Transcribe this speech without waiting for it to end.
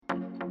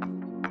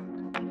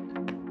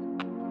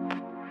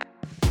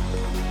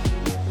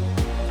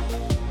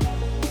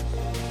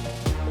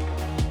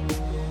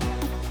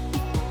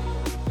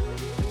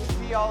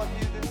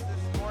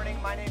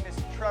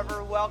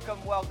Trevor.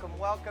 Welcome, welcome,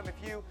 welcome.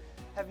 If you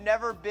have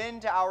never been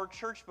to our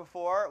church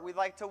before, we'd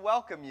like to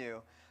welcome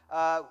you.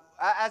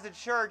 As a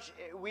church,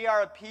 we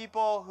are a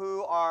people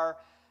who are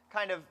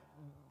kind of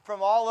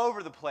from all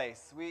over the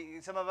place.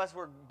 Some of us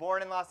were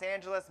born in Los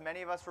Angeles.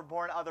 Many of us were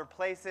born other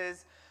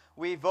places.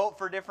 We vote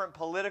for different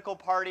political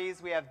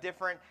parties. We have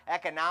different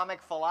economic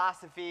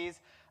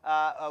philosophies.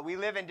 We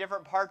live in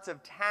different parts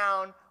of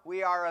town.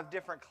 We are of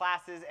different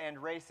classes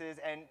and races,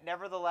 and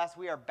nevertheless,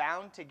 we are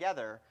bound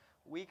together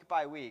week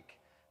by week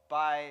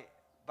by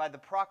the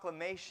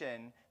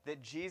proclamation that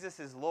Jesus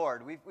is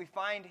Lord. We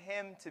find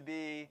him to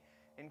be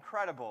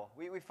incredible.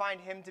 We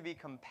find him to be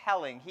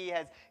compelling. He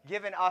has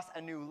given us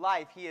a new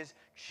life. He has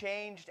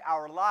changed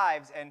our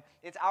lives, and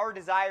it's our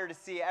desire to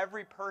see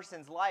every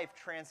person's life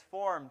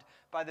transformed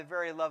by the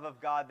very love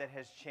of God that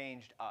has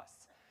changed us.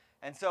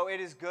 And so it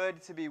is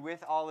good to be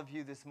with all of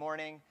you this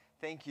morning.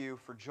 Thank you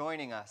for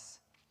joining us.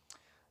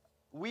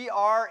 We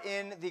are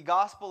in the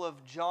Gospel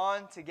of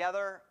John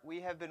together.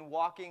 We have been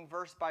walking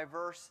verse by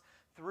verse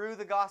through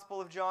the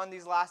Gospel of John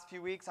these last few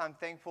weeks. I'm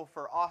thankful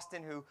for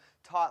Austin, who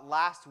taught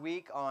last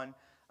week on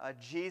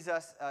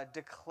Jesus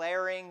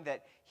declaring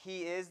that he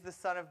is the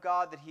Son of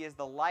God, that he is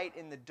the light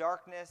in the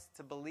darkness,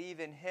 to believe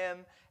in him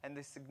and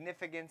the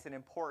significance and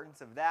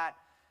importance of that.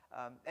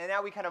 And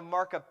now we kind of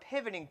mark a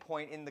pivoting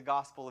point in the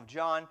Gospel of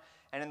John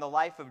and in the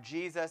life of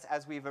Jesus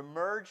as we've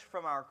emerged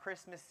from our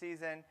Christmas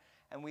season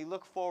and we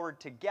look forward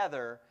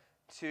together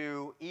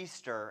to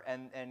Easter,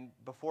 and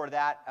before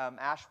that,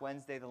 Ash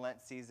Wednesday, the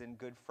Lent season,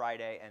 Good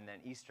Friday, and then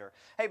Easter.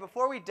 Hey,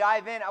 before we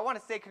dive in, I want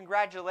to say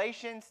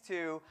congratulations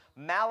to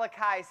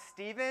Malachi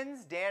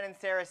Stevens. Dan and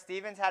Sarah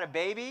Stevens had a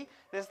baby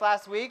this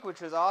last week,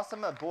 which was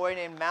awesome, a boy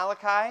named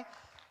Malachi.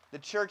 The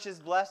church is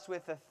blessed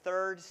with a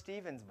third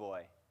Stevens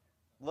boy.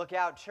 Look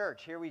out,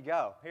 church. Here we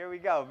go. Here we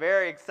go.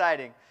 Very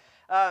exciting.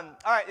 All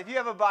right, if you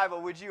have a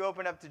Bible, would you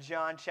open up to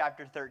John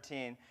chapter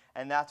 13?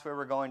 And that's where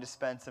we're going to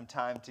spend some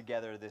time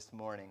together this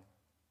morning.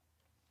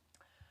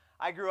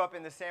 I grew up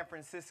in the San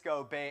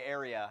Francisco Bay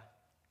Area,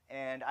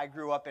 and I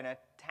grew up in a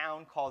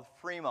town called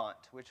Fremont,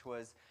 which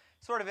was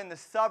sort of in the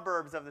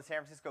suburbs of the San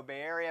Francisco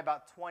Bay Area,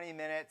 about 20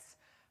 minutes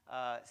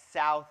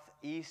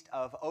southeast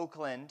of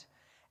Oakland.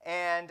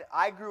 And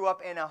I grew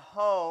up in a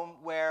home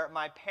where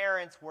my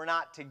parents were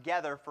not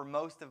together for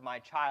most of my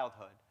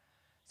childhood.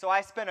 So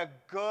I spent a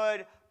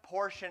good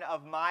portion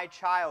of my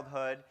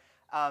childhood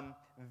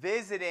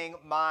visiting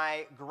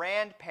my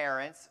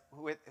grandparents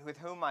with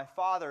whom my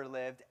father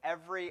lived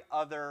every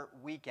other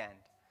weekend.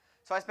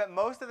 So I spent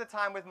most of the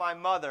time with my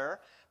mother,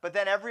 but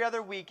then every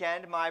other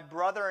weekend my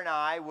brother and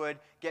I would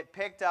get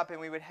picked up and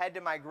we would head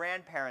to my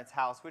grandparents'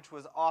 house, which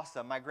was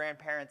awesome. My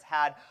grandparents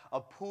had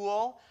a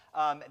pool,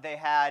 they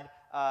had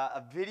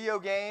video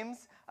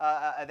games,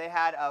 they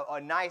had a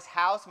nice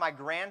house. My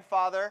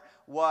grandfather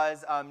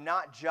was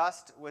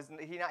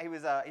he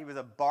was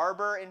a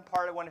barber in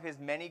part of one of his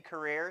many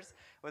careers.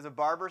 Was a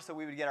barber, so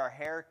we would get our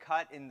hair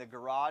cut in the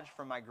garage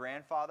from my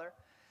grandfather.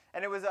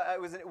 And it was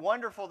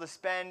wonderful to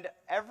spend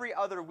every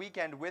other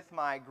weekend with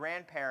my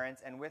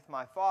grandparents and with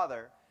my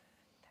father.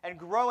 And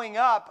growing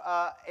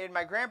up in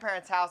my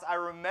grandparents' house, I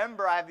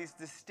remember I have these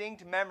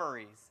distinct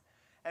memories.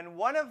 And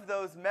one of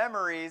those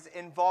memories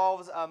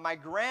involves my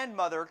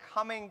grandmother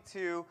coming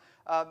to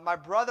my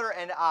brother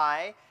and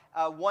I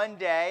one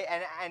day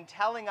and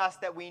telling us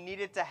that we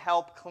needed to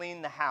help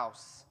clean the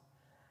house.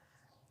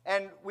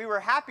 And we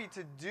were happy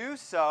to do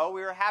so.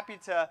 We were happy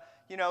to,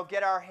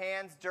 get our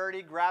hands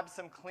dirty, grab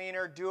some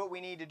cleaner, do what we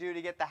need to do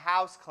to get the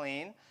house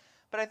clean.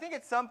 But I think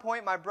at some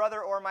point my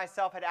brother or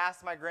myself had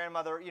asked my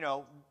grandmother,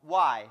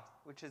 why?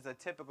 Which is a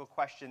typical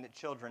question that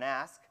children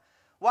ask.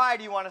 Why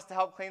do you want us to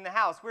help clean the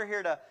house? We're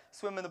here to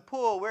swim in the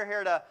pool. We're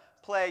here to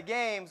play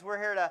games. We're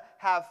here to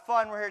have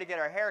fun. We're here to get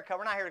our hair cut.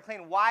 We're not here to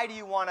clean. Why do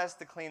you want us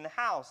to clean the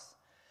house?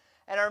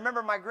 And I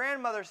remember my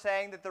grandmother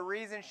saying that the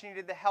reason she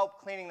needed the help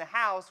cleaning the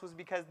house was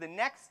because the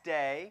next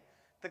day,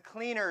 the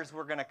cleaners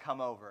were going to come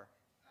over.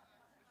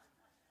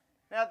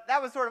 Now,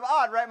 that was sort of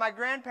odd, right? My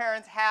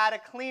grandparents had a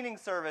cleaning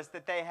service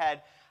that they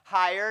had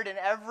hired, and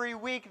every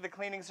week the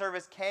cleaning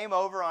service came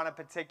over on a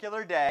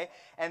particular day,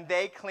 and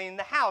they cleaned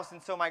the house.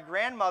 And so my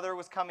grandmother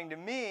was coming to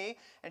me,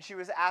 and she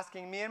was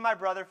asking me and my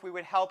brother if we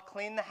would help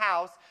clean the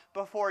house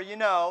before,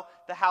 the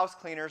house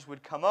cleaners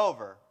would come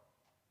over.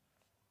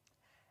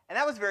 And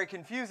that was very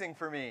confusing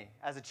for me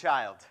as a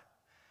child.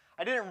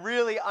 I didn't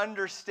really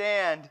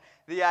understand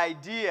the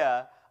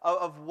idea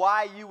of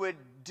why you would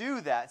do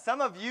that.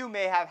 Some of you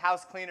may have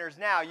house cleaners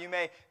now. You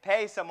may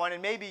pay someone,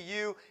 and maybe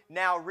you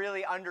now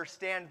really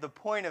understand the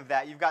point of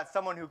that. You've got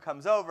someone who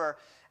comes over,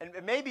 and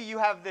maybe you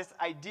have this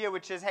idea,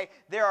 which is, hey,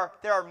 there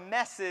are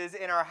messes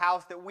in our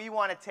house that we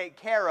want to take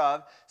care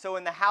of, so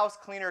when the house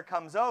cleaner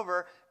comes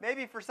over,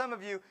 maybe for some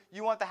of you,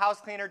 you want the house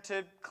cleaner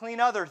to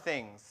clean other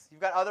things.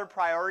 You've got other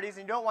priorities,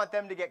 and you don't want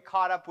them to get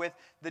caught up with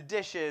the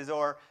dishes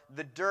or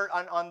the dirt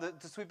on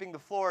sweeping the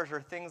floors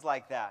or things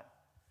like that.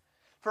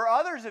 For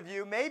others of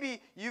you,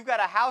 maybe you've got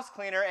a house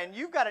cleaner and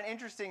you've got an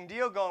interesting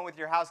deal going with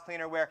your house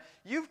cleaner where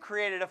you've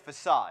created a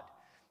facade.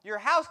 Your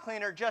house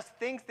cleaner just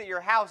thinks that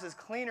your house is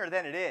cleaner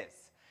than it is.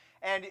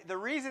 And the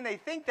reason they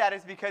think that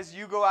is because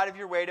you go out of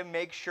your way to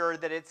make sure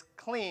that it's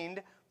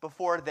cleaned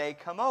before they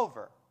come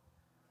over.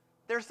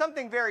 There's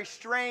something very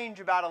strange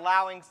about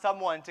allowing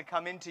someone to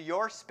come into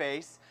your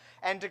space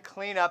and to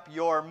clean up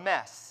your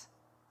mess.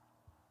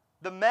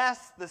 The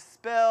mess, the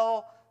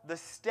spill, the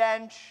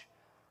stench,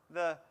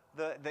 the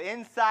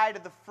inside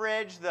of the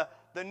fridge, the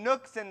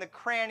nooks and the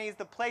crannies,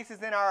 the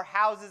places in our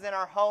houses, in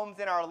our homes,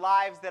 in our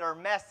lives that are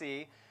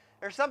messy.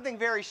 There's something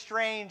very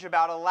strange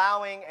about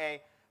allowing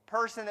a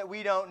person that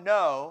we don't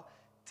know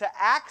to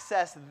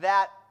access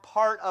that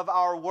part of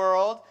our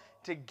world,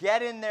 to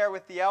get in there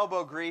with the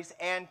elbow grease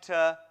and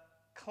to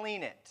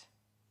clean it.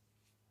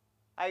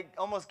 I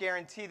almost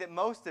guarantee that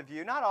most of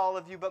you, not all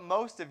of you, but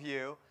most of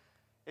you,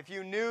 if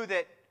you knew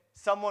that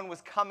someone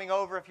was coming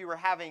over, if you were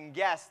having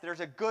guests, there's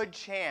a good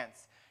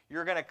chance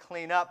you're going to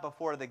clean up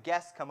before the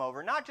guests come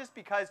over. Not just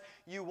because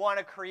you want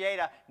to create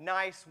a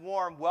nice,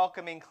 warm,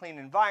 welcoming, clean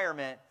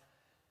environment,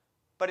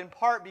 but in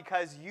part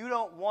because you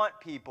don't want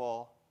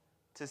people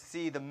to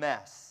see the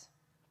mess.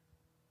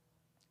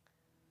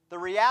 The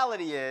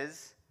reality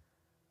is,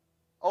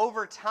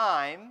 over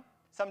time,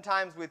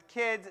 sometimes with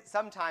kids,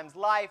 sometimes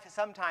life,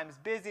 sometimes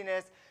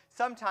busyness,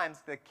 sometimes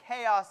the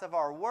chaos of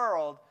our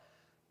world,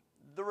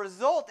 the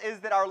result is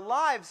that our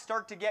lives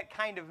start to get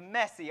kind of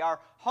messy. Our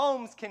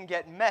homes can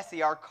get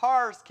messy. Our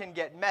cars can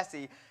get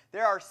messy.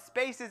 There are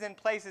spaces and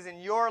places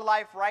in your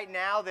life right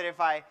now that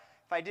if I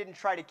didn't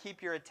try to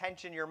keep your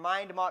attention, your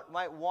mind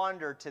might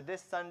wander to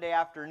this Sunday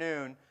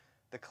afternoon,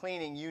 the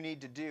cleaning you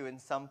need to do in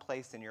some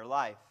place in your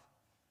life.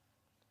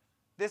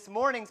 This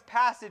morning's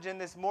passage in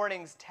this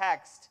morning's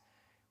text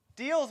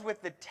deals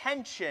with the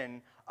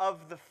tension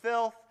of the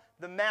filth,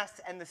 the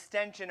mess, and the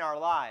stench in our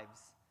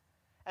lives,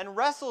 and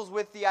wrestles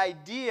with the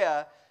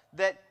idea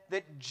that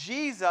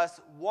Jesus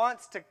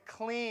wants to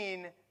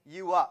clean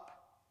you up.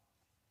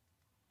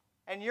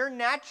 And your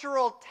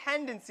natural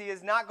tendency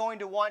is not going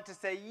to want to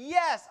say,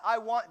 yes, I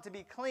want to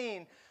be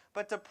clean,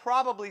 but to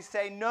probably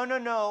say,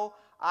 no,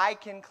 I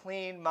can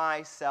clean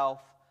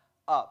myself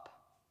up.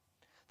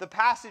 The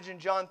passage in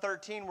John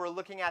 13 we're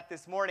looking at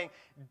this morning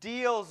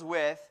deals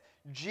with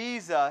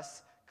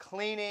Jesus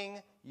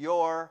cleaning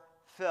your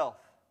filth.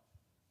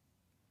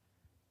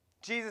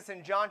 Jesus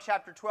in John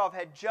chapter 12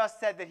 had just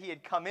said that he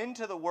had come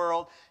into the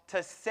world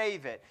to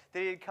save it,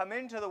 that he had come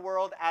into the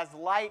world as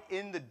light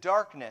in the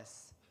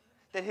darkness,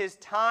 that his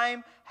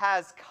time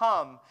has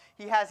come.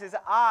 He has his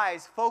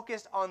eyes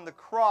focused on the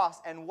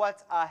cross and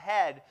what's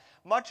ahead.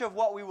 Much of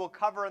what we will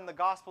cover in the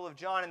Gospel of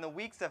John in the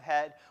weeks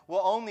ahead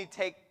will only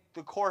take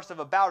the course of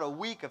about a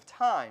week of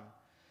time.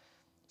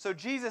 So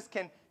Jesus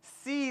can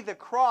see the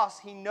cross.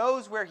 He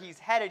knows where he's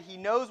headed. He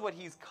knows what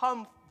he's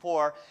come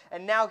for.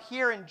 And now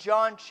here in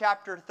John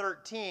chapter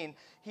 13,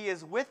 he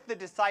is with the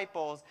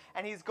disciples,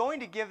 and he's going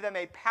to give them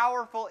a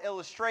powerful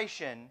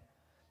illustration,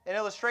 an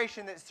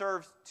illustration that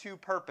serves two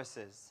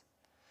purposes.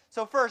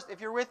 So first, if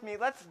you're with me,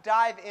 let's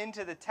dive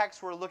into the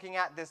text we're looking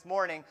at this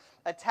morning,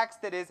 a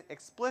text that is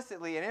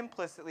explicitly and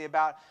implicitly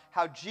about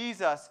how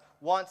Jesus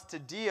wants to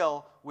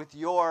deal with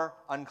your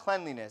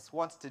uncleanliness,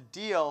 wants to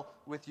deal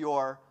with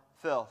your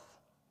filth.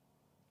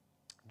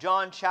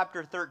 John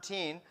chapter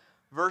 13,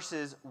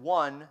 verses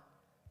 1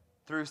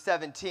 through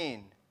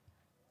 17.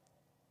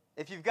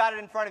 If you've got it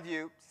in front of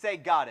you, say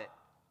got it.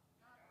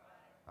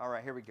 All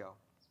right, here we go.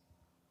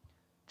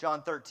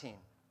 John 13,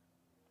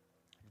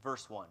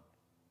 verse 1.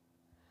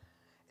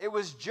 It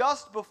was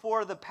just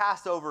before the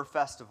Passover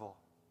festival.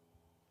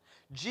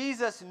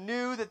 Jesus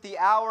knew that the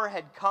hour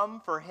had come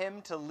for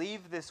him to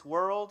leave this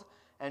world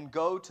and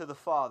go to the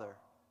Father.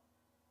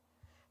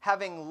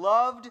 Having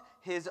loved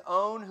his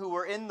own who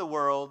were in the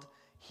world,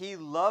 he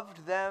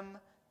loved them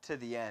to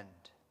the end.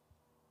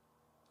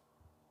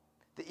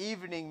 The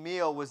evening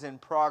meal was in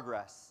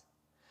progress,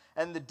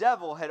 and the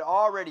devil had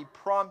already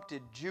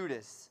prompted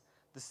Judas,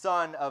 the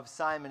son of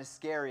Simon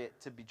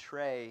Iscariot, to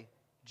betray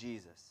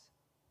Jesus.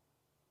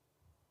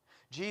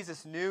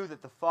 Jesus knew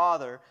that the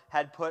Father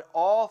had put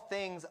all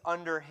things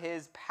under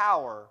his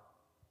power,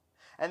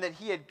 and that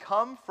he had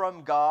come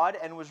from God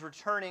and was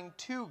returning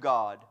to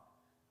God.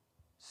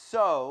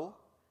 So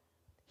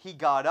he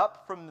got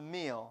up from the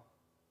meal.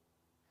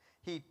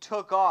 He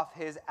took off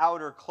his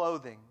outer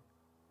clothing,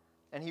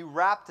 and he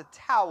wrapped a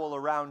towel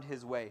around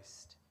his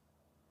waist.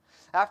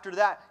 After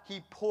that,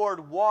 he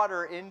poured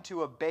water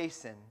into a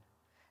basin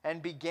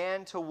and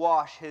began to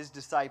wash his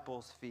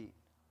disciples' feet,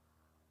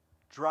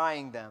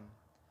 drying them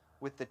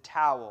with the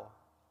towel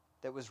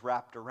that was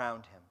wrapped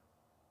around him.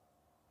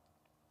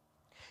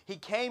 He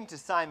came to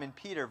Simon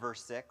Peter,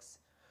 verse 6,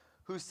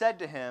 who said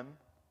to him,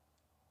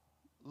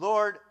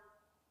 Lord,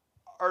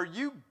 are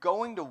you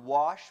going to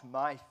wash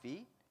my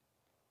feet?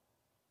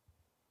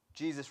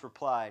 Jesus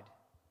replied,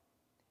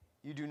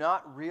 You do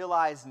not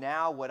realize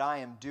now what I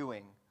am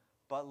doing,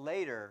 but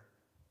later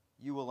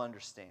you will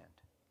understand.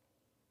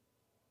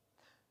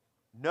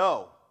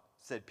 No,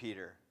 said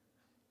Peter,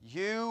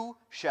 you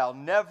shall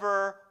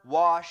never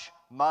wash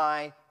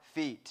my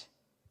feet.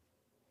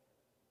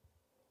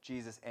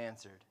 Jesus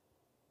answered,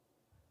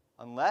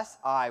 Unless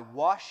I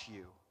wash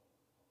you,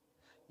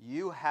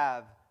 you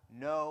have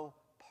no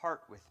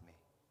part with me."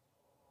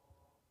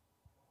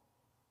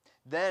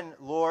 "Then,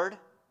 Lord,"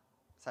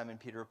 Simon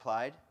Peter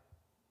replied,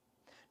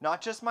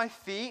 "not just my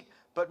feet,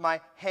 but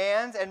my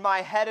hands and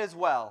my head as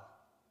well."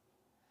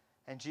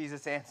 And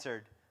Jesus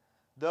answered,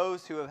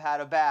 "Those who have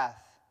had a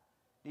bath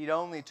need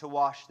only to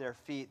wash their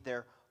feet.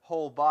 Their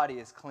whole body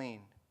is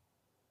clean.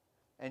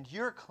 And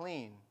you're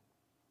clean,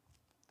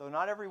 though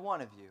not every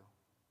one of you."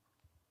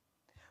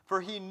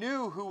 For he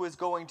knew who was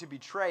going to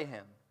betray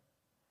him,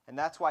 and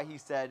that's why he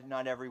said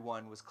not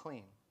everyone was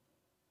clean.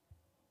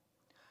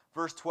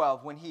 Verse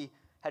 12, when he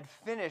had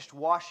finished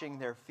washing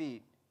their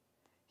feet,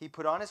 he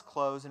put on his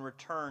clothes and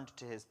returned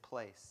to his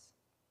place.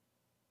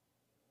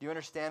 "Do you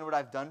understand what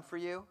I've done for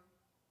you?"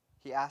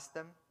 he asked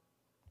them.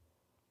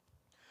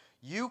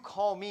 "You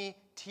call me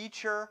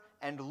teacher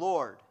and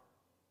Lord,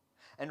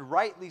 and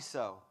rightly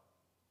so,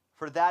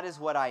 for that is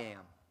what I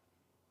am.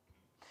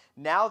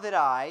 Now that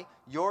I,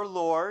 your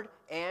Lord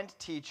and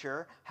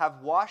teacher,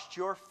 have washed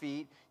your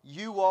feet,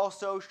 you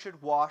also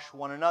should wash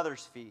one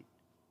another's feet.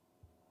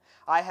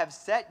 I have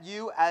set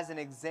you as an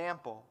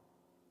example,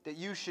 that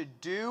you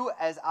should do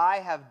as I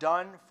have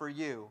done for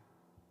you.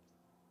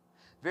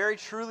 Very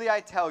truly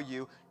I tell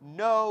you,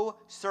 no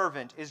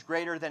servant is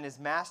greater than his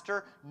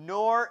master,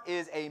 nor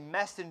is a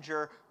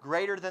messenger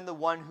greater than the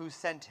one who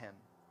sent him.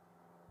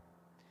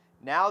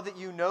 Now that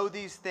you know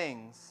these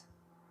things,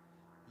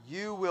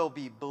 you will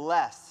be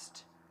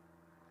blessed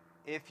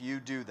if you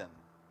do them."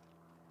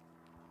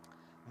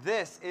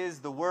 This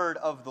is the word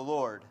of the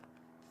Lord.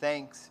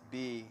 Thanks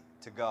be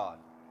to God.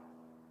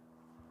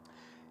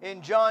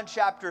 In John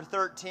chapter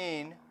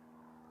 13,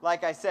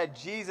 like I said,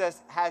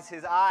 Jesus has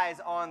his eyes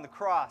on the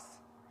cross.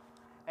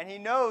 And he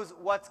knows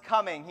what's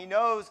coming. He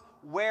knows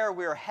where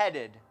we're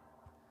headed.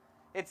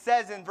 It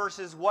says in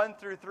verses 1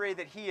 through 3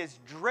 that he is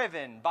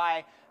driven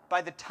by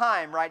the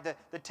time, right?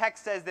 The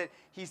text says that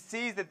he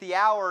sees that the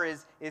hour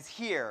is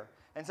here.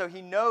 And so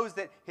he knows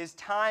that his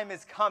time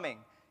is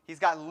coming. He's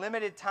got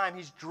limited time.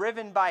 He's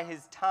driven by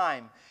his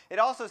time. It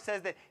also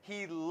says that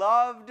he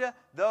loved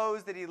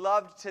those that he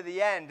loved to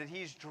the end, that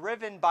he's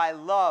driven by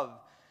love.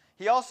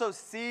 He also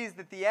sees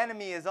that the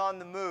enemy is on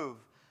the move.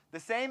 The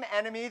same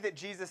enemy that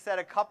Jesus said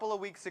a couple of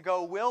weeks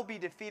ago will be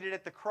defeated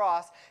at the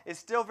cross is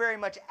still very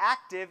much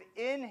active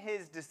in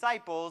his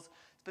disciples,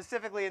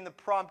 specifically in the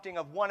prompting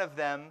of one of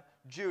them,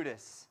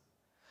 Judas.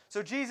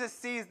 So Jesus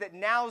sees that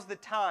now's the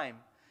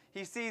time.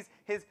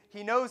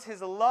 He knows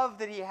his love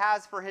that he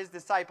has for his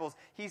disciples.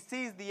 He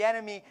sees the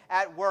enemy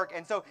at work,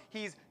 and so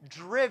he's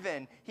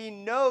driven. He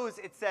knows,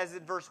 it says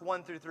in verse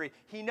 1 through 3,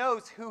 he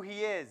knows who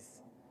he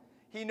is.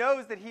 He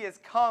knows that he has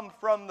come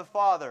from the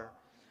Father.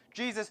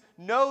 Jesus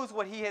knows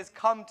what he has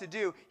come to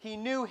do. He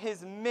knew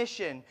his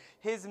mission.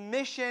 His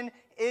mission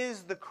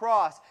is the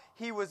cross.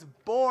 He was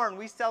born.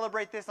 We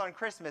celebrate this on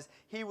Christmas.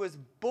 He was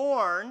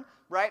born,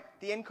 right?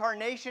 The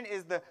incarnation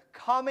is the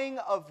coming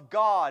of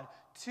God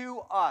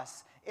to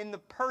us in the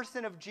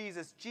person of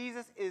Jesus.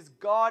 Jesus is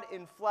God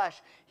in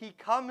flesh. He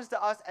comes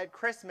to us at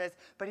Christmas,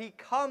 but he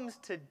comes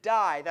to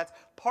die. That's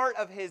part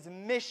of his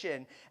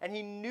mission. And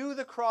he knew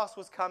the cross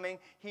was coming.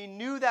 He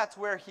knew that's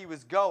where he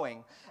was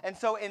going. And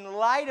so in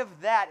light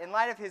of that, in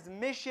light of his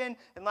mission,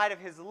 in light of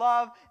his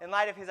love, in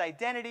light of his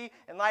identity,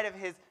 in light of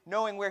his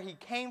knowing where he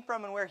came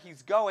from and where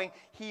he's going,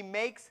 he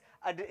makes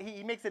a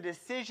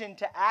decision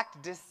to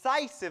act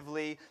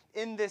decisively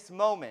in this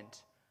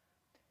moment.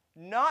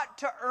 Not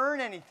to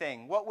earn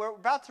anything. What we're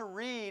about to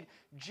read,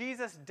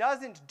 Jesus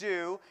doesn't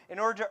do in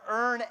order to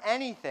earn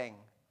anything.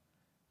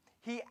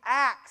 He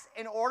acts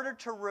in order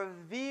to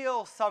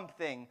reveal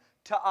something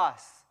to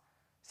us.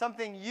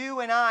 Something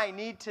you and I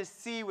need to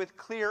see with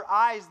clear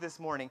eyes this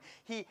morning.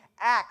 He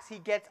acts, he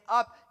gets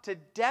up to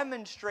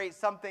demonstrate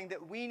something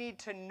that we need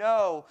to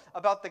know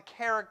about the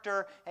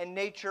character and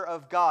nature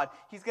of God.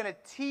 He's going to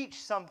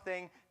teach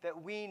something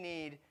that we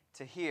need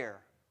to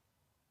hear.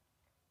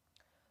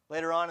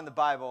 Later on in the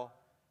Bible,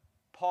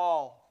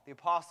 Paul, the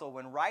apostle,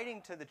 when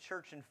writing to the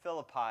church in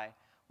Philippi,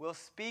 will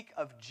speak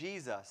of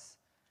Jesus.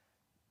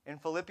 In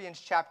Philippians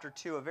chapter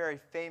 2, a very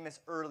famous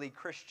early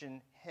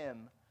Christian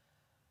hymn,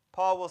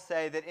 Paul will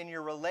say that in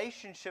your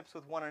relationships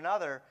with one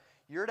another,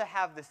 you're to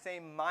have the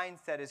same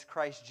mindset as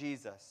Christ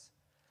Jesus,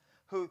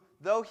 who,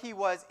 though he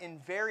was in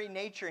very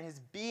nature, in his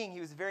being, he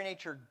was very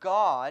nature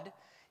God,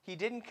 he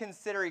didn't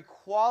consider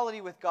equality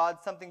with God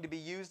something to be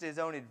used to his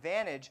own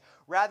advantage.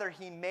 Rather,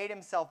 he made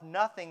himself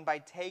nothing by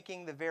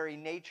taking the very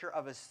nature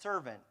of a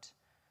servant.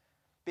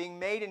 Being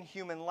made in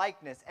human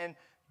likeness and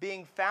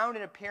being found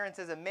in appearance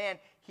as a man,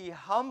 he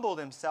humbled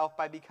himself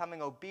by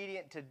becoming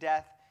obedient to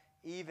death,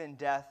 even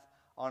death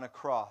on a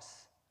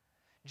cross.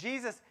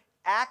 Jesus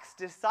acts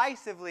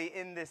decisively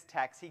in this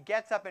text. He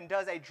gets up and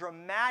does a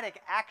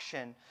dramatic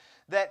action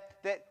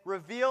that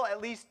reveal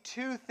at least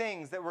two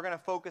things that we're going to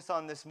focus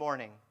on this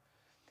morning.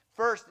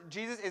 First,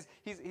 Jesus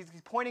he's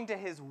pointing to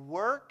his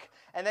work,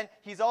 and then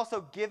he's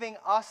also giving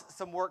us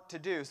some work to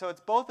do. So it's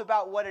both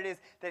about what it is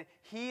that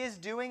he is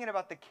doing and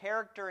about the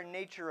character and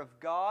nature of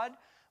God,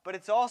 but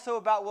it's also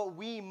about what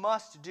we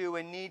must do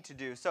and need to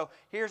do. So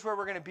here's where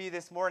we're going to be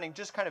this morning,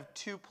 just kind of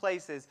two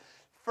places.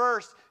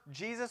 First,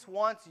 Jesus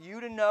wants you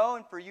to know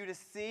and for you to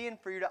see and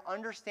for you to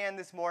understand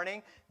this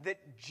morning that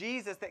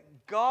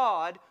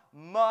God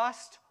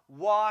must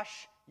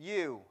wash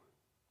you.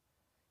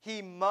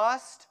 He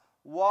must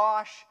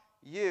wash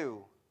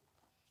you.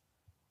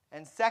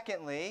 And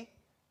secondly,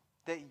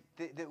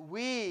 that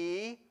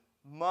we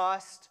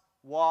must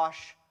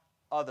wash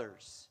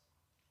others.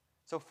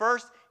 So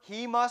first,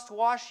 he must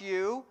wash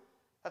you.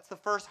 That's the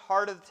first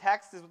heart of the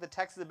text, is what the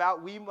text is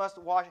about. He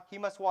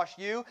must wash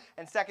you.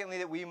 And secondly,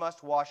 that we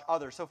must wash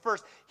others. So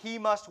first, he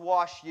must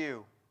wash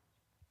you.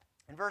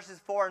 In verses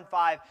 4 and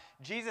 5,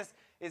 Jesus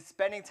is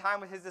spending time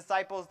with his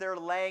disciples. They're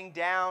laying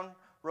down,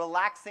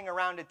 relaxing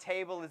around a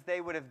table as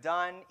they would have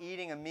done,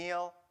 eating a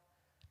meal.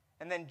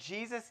 And then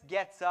Jesus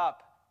gets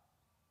up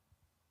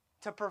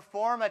to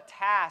perform a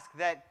task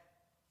that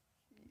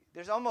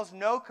there's almost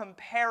no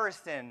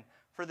comparison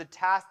for the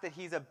task that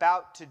he's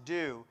about to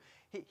do.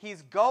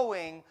 He's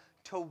going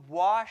to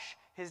wash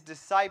his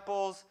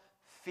disciples'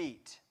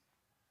 feet.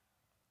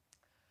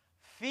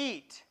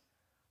 Feet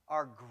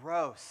are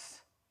gross.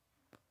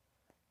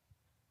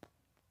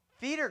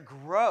 Feet are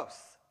gross.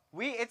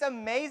 It's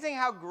amazing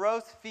how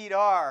gross feet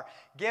are,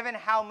 given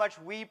how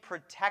much we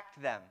protect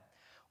them.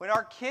 When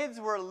our kids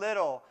were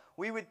little,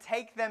 we would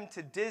take them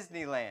to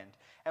Disneyland.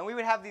 And we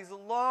would have these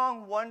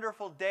long,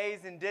 wonderful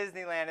days in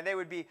Disneyland, and they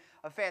would be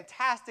a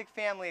fantastic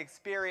family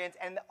experience.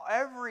 And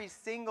every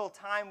single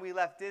time we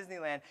left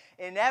Disneyland,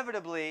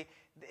 inevitably,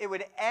 it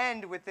would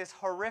end with this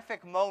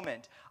horrific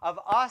moment of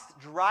us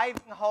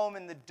driving home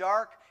in the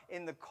dark,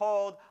 in the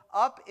cold,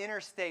 up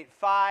Interstate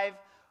 5,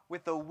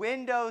 with the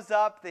windows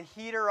up, the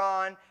heater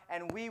on,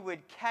 and we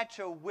would catch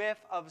a whiff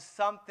of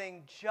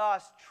something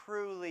just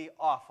truly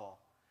awful.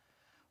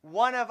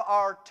 One of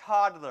our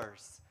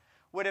toddlers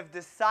would have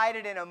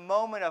decided in a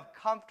moment of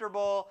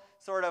comfortable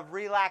sort of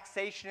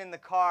relaxation in the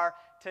car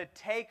to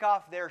take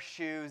off their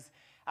shoes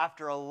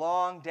after a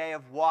long day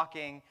of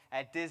walking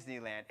at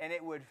Disneyland. And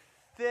it would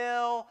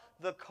fill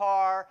the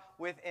car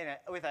with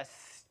a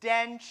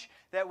stench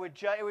that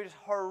it was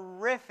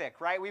horrific,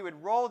 right? We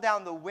would roll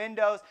down the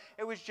windows.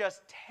 It was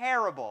just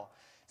terrible.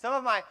 Some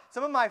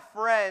of my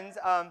friends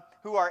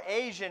who are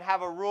Asian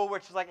have a rule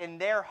which is like in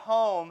their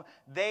home,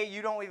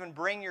 you don't even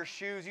bring your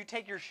shoes. You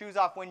take your shoes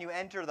off when you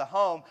enter the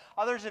home.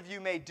 Others of you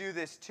may do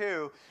this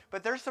too,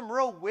 but there's some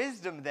real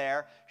wisdom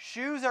there.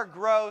 Shoes are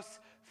gross,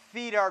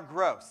 feet are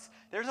gross.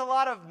 There's a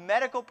lot of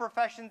medical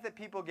professions that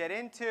people get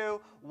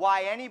into,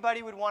 why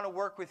anybody would want to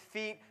work with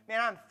feet.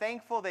 Man, I'm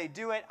thankful they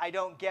do it. I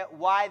don't get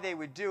why they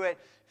would do it.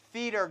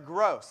 Feet are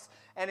gross.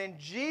 And in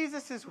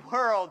Jesus'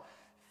 world,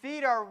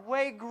 feet are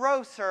way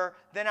grosser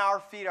than our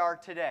feet are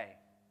today.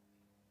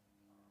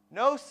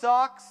 No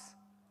socks,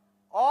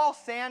 all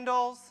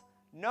sandals,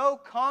 no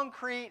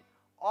concrete,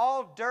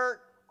 all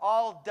dirt,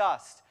 all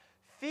dust.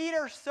 Feet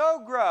are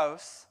so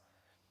gross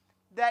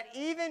that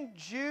even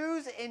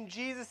Jews in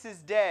Jesus'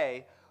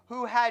 day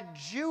who had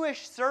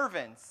Jewish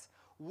servants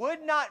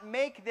would not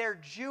make their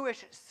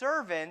Jewish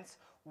servants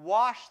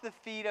wash the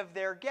feet of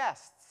their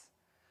guests.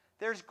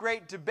 There's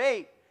great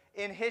debate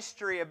in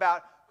history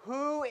about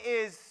who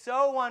is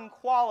so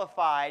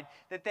unqualified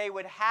that they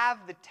would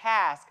have the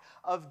task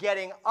of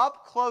getting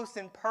up close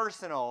and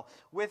personal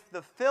with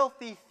the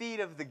filthy feet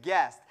of the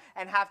guest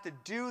and have to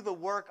do the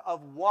work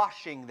of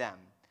washing them.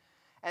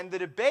 And the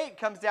debate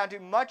comes down to,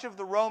 much of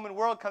the Roman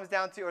world comes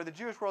down to, or the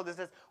Jewish world, that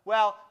says,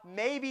 well,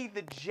 maybe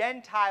the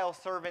Gentile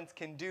servants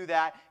can do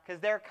that because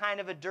they're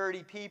kind of a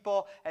dirty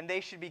people and they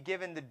should be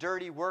given the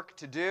dirty work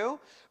to do.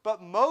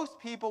 But most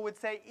people would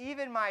say,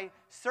 even my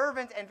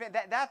servants, and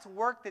that's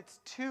work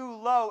that's too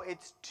low,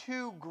 it's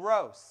too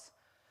gross.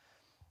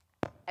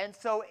 And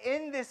so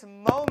in this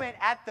moment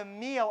at the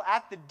meal,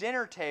 at the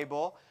dinner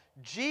table,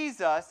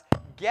 Jesus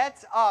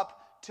gets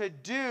up to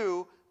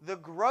do the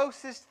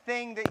grossest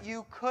thing that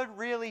you could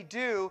really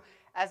do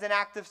as an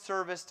act of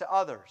service to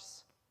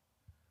others.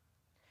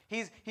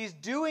 He's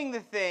doing the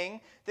thing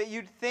that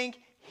you'd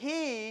think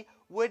he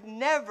would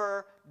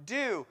never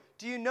do.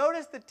 Do you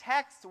notice the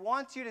text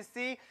wants you to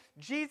see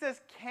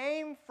Jesus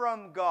came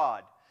from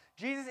God?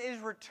 Jesus is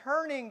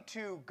returning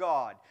to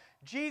God.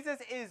 Jesus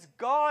is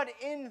God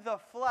in the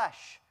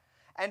flesh.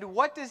 And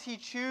what does he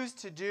choose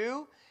to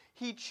do?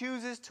 He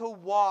chooses to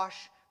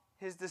wash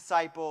his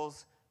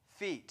disciples'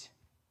 feet.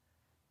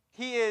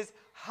 He is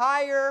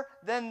higher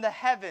than the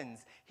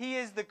heavens. He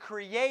is the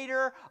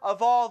creator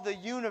of all the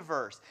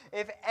universe.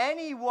 If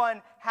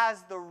anyone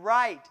has the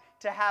right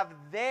to have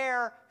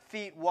their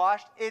feet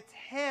washed, it's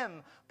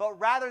him. But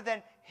rather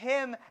than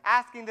him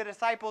asking the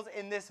disciples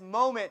in this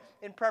moment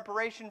in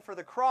preparation for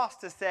the cross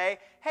to say,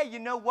 hey, you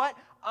know what?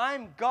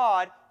 I'm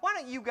God. Why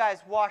don't you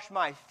guys wash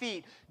my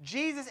feet?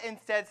 Jesus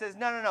instead says,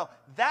 no.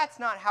 That's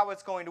not how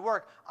it's going to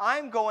work.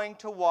 I'm going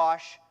to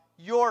wash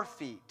your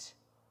feet.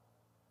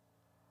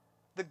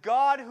 The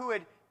God who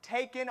had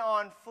taken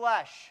on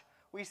flesh.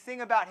 We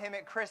sing about him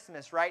at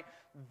Christmas, right?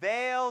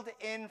 Veiled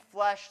in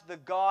flesh, the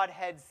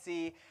Godhead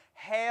see.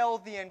 Hail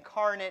the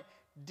incarnate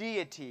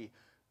deity.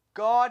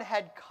 God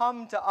had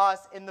come to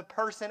us in the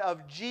person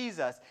of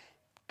Jesus.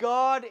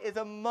 God is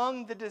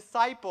among the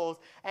disciples,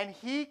 and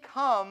he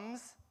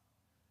comes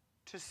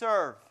to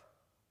serve.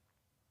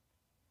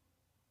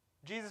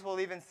 Jesus will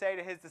even say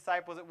to his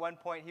disciples at one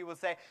point, he will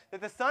say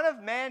that the Son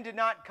of Man did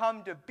not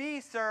come to be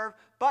served,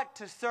 but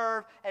to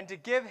serve and to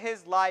give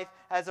his life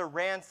as a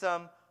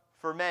ransom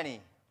for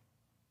many.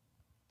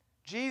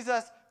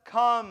 Jesus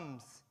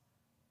comes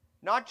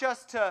not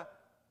just to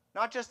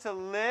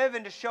live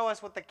and to show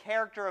us what the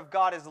character of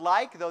God is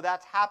like, though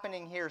that's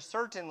happening here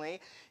certainly.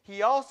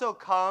 He also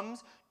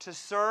comes to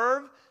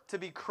serve, to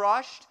be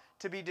crushed,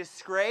 to be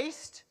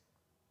disgraced,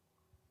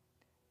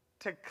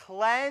 to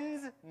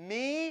cleanse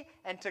me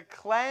and to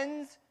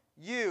cleanse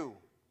you,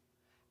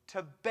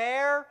 to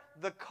bear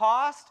the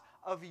cost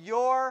of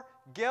your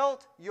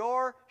guilt,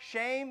 your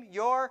shame,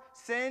 your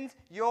sins,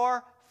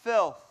 your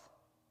filth.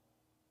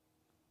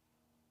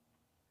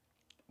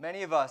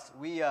 Many of us,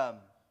 we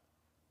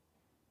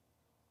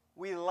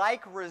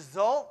like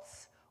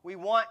results, we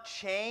want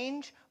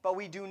change, but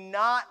we do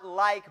not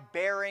like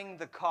bearing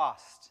the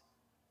cost.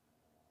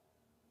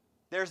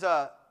 There's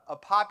a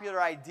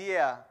popular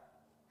idea.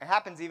 It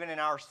happens even in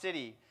our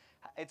city.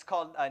 It's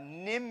called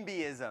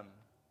NIMBYism,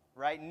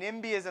 right?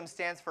 NIMBYism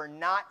stands for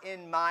not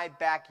in my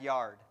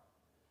backyard.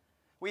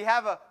 We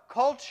have a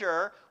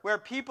culture where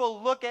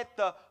people look at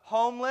the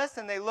homeless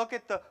and they look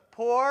at the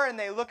poor and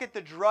they look at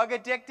the drug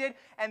addicted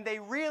and they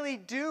really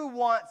do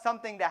want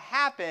something to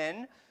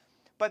happen,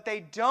 but they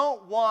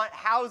don't want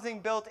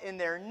housing built in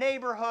their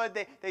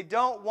neighborhood. They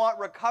don't want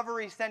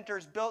recovery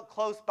centers built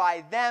close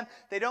by them.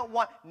 They don't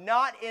want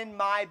not in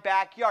my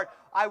backyard.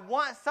 I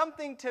want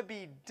something to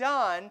be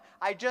done.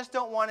 I just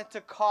don't want it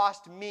to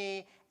cost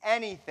me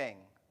anything.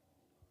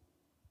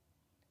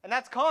 And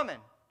that's common.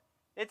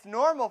 It's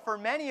normal for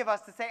many of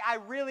us to say, I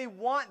really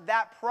want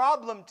that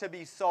problem to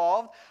be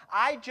solved.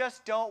 I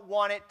just don't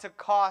want it to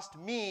cost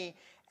me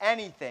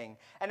anything.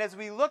 And as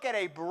we look at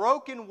a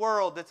broken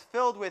world that's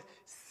filled with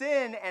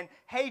sin and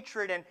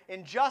hatred and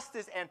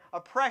injustice and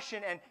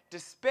oppression and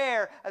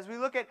despair, as we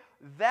look at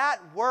that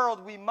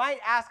world, we might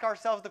ask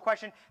ourselves the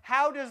question,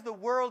 how does the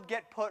world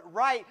get put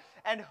right,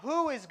 and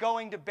who is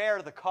going to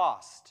bear the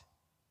cost?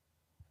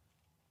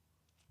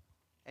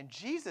 And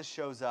Jesus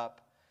shows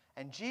up,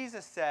 and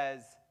Jesus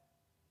says,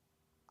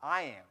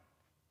 I am.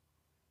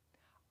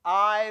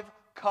 I've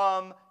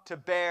come to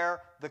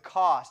bear the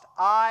cost.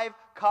 I've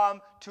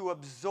come to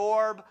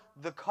absorb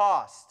the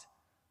cost.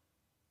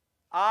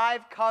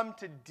 I've come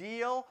to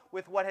deal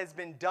with what has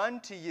been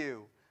done to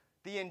you,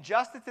 the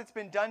injustice that's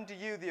been done to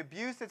you, the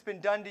abuse that's been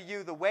done to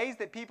you, the ways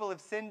that people have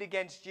sinned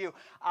against you.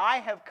 I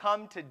have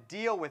come to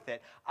deal with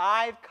it.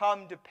 I've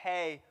come to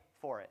pay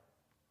for it.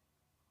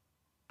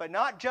 But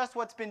not just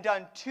what's been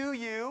done to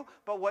you,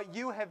 but what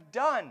you have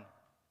done.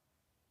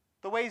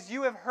 The ways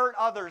you have hurt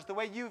others, the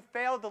way you've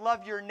failed to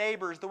love your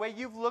neighbors, the way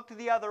you've looked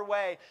the other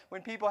way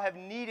when people have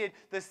needed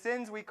the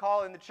sins we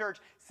call in the church,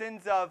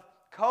 sins of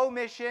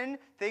commission,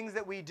 things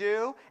that we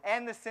do,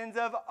 and the sins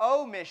of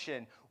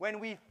omission, when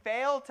we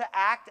fail to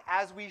act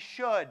as we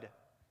should.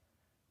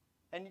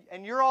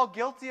 And you're all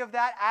guilty of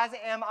that, as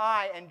am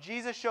I. And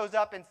Jesus shows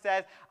up and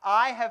says,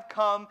 I have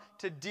come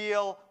to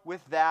deal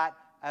with that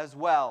as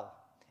well.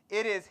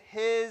 It is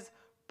his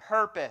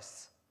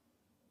purpose.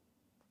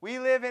 We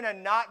live in a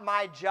not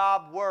my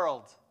job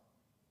world.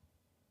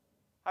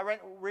 I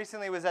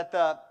recently was at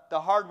the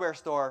hardware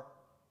store.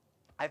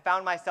 I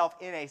found myself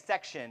in a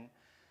section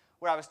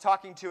where I was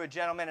talking to a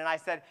gentleman and I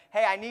said,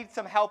 hey, I need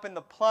some help in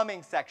the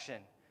plumbing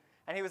section.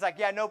 And he was like,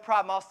 yeah, no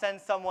problem, I'll send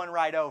someone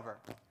right over.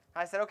 And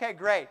I said, okay,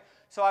 great.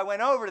 So I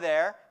went over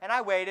there, and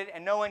I waited,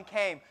 and no one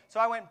came. So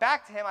I went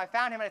back to him, I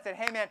found him, and I said,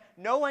 hey man,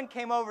 no one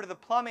came over to the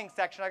plumbing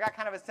section. I got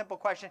kind of a simple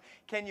question.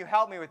 Can you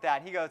help me with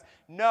that? He goes,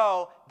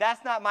 no,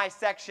 that's not my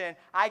section.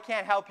 I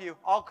can't help you.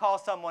 I'll call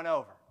someone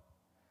over.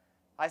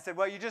 I said,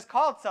 well, you just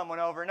called someone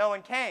over. No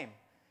one came.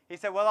 He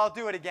said, well, I'll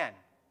do it again.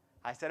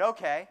 I said,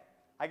 okay,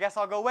 I guess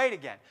I'll go wait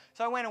again.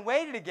 So I went and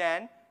waited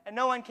again, and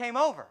no one came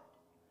over.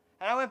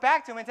 And I went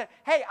back to him and said,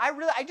 hey,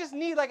 I just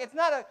need, it's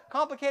not a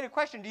complicated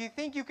question. Do you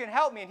think you can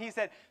help me? And he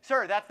said,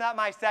 sir, that's not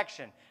my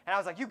section. And I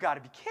was like, you got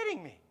to be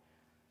kidding me.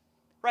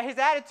 Right? His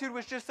attitude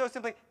was just so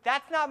simply,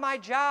 that's not my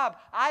job.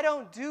 I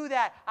don't do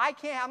that. I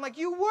can't. I'm like,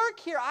 you work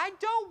here. I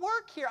don't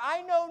work here.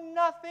 I know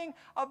nothing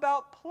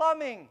about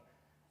plumbing.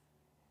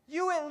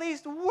 You at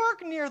least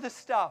work near the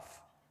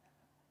stuff.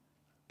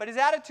 But his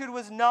attitude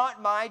was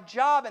not my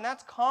job. And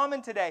that's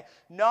common today.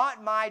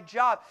 Not my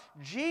job.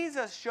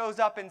 Jesus shows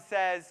up and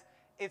says,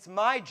 it's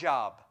my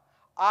job.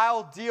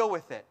 I'll deal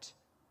with it.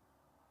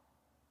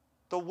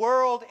 The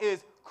world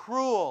is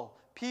cruel.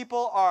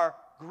 People are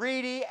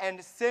greedy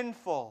and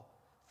sinful.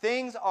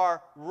 Things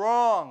are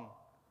wrong.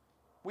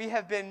 We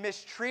have been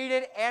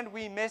mistreated and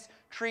we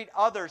mistreat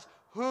others.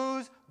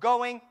 Who's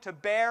going to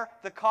bear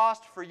the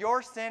cost for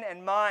your sin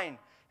and mine?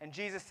 And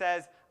Jesus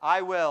says,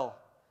 I will.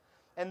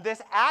 And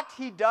this act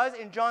he does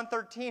in John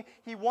 13,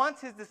 he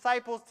wants his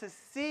disciples to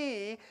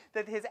see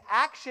that his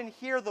action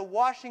here, the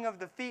washing of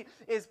the feet,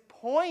 is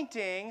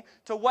pointing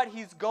to what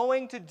he's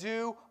going to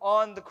do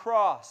on the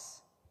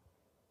cross.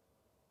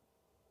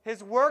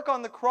 His work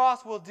on the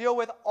cross will deal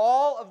with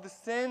all of the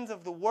sins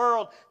of the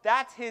world.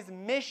 That's his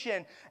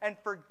mission. And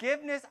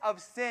forgiveness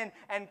of sin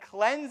and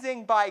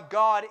cleansing by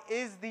God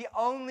is the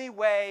only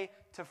way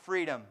to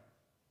freedom.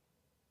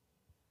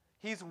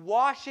 He's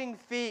washing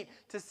feet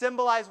to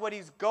symbolize what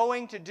he's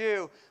going to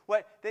do,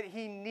 that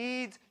he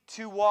needs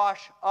to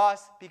wash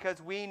us because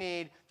we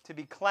need to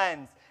be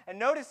cleansed. And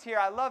notice here,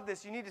 I love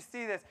this, you need to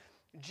see this.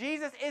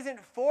 Jesus isn't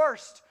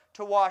forced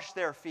to wash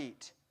their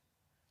feet.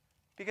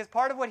 Because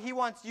part of what he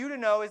wants you to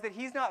know is that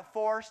he's not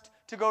forced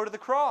to go to the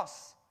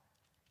cross.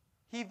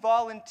 He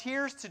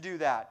volunteers to do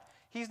that.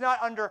 He's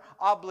not under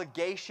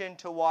obligation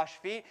to wash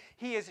feet.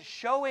 He is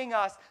showing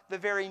us the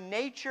very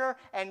nature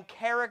and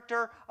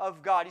character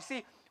of God. You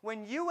see,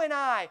 when you and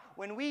I,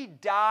 when we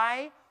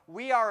die,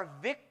 we are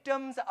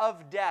victims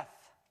of death.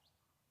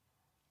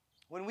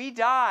 When we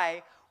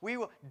die, we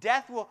will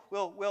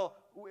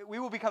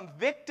become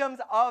victims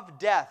of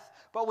death.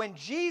 But when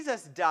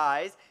Jesus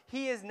dies,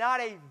 he is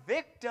not a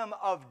victim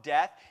of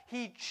death.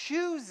 He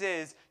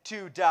chooses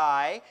to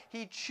die.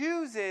 He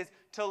chooses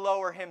to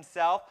lower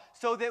himself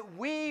so that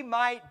we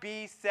might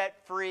be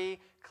set free,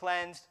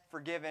 cleansed,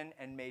 forgiven,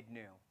 and made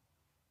new.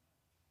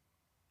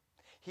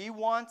 He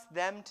wants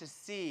them to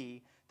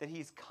see that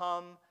he's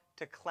come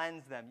to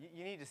cleanse them.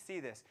 You need to see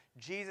this.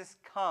 Jesus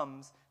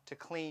comes to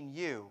clean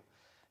you.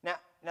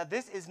 Now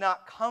this is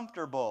not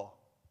comfortable.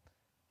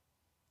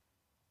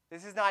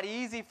 This is not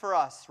easy for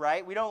us,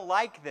 right? We don't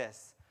like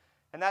this.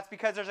 And that's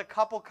because there's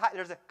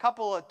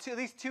at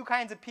least two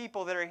kinds of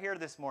people that are here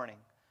this morning.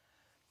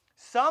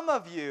 Some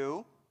of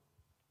you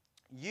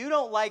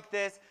don't like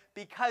this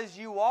because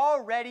you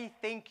already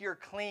think you're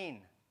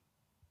clean.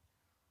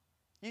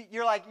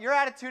 You're like, your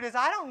attitude is,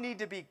 I don't need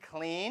to be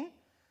clean.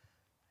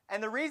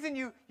 And the reason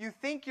you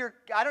think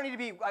I don't need to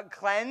be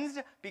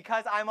cleansed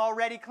because I'm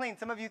already clean.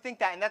 Some of you think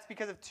that, and that's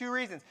because of two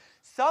reasons.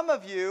 Some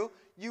of you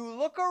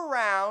look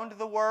around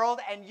the world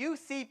and you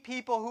see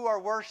people who are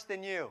worse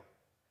than you.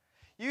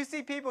 You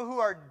see people who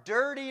are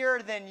dirtier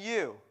than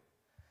you.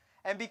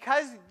 And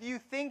because you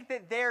think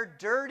that they're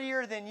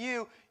dirtier than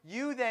you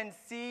then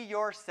see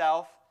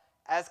yourself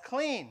as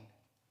clean.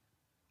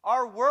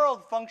 Our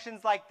world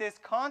functions like this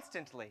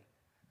constantly.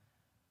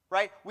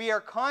 Right? We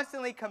are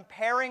constantly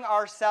comparing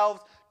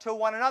ourselves to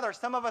one another.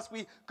 Some of us,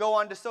 we go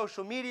onto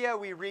social media,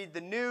 we read the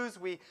news,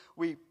 we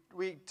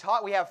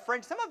talk, we have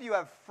friends. Some of you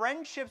have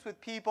friendships with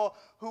people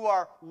who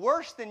are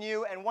worse than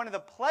you, and one of the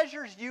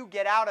pleasures you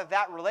get out of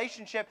that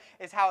relationship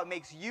is how it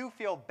makes you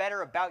feel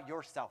better about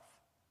yourself.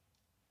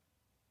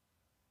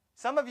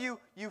 Some of you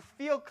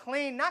feel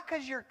clean, not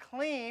because you're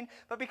clean,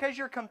 but because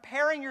you're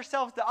comparing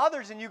yourselves to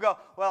others and you go,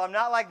 well, I'm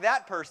not like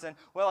that person.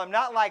 Well, I'm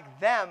not like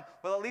them.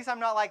 Well, at least I'm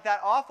not like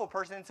that awful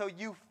person. And so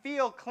you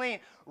feel clean.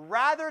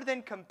 Rather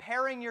than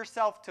comparing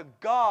yourself to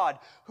God,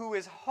 who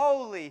is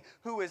holy,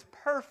 who is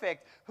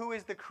perfect, who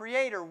is the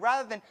creator,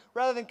 rather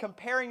than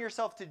comparing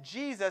yourself to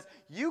Jesus,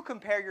 you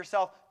compare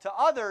yourself to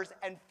others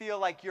and feel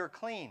like you're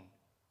clean.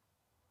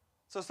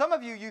 So some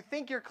of you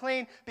think you're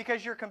clean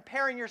because you're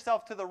comparing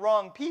yourself to the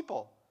wrong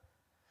people.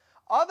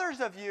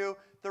 Others of you,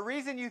 the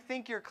reason you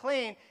think you're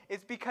clean is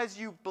because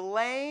you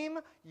blame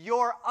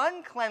your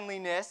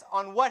uncleanliness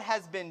on what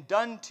has been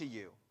done to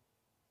you.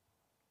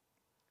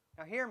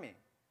 Now hear me.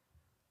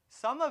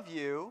 Some of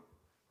you,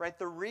 right,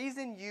 the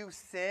reason you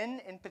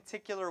sin in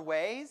particular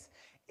ways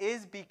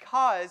is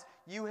because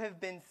you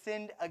have been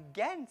sinned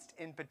against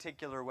in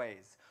particular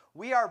ways.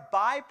 We are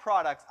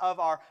byproducts of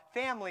our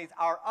families,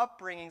 our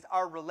upbringings,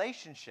 our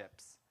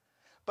relationships.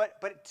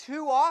 But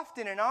too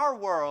often in our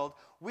world,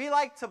 we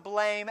like to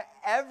blame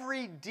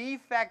every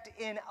defect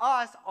in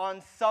us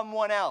on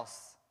someone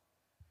else.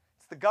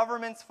 It's the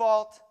government's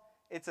fault.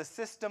 It's a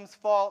system's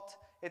fault.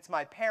 It's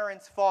my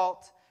parents'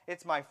 fault.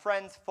 It's my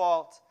friend's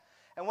fault.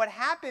 And what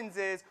happens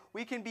is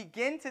we can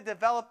begin to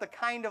develop the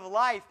kind of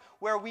life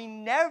where we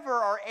never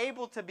are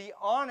able to be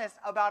honest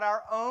about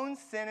our own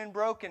sin and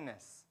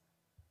brokenness.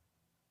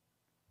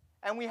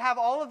 And we have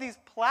all of these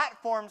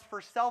platforms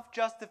for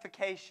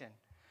self-justification,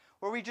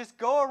 where we just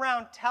go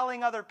around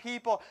telling other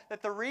people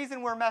that the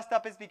reason we're messed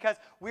up is because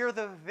we're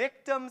the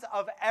victims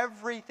of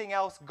everything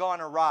else gone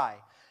awry.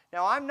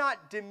 Now, I'm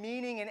not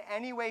demeaning in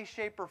any way,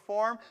 shape, or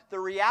form the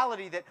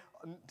reality that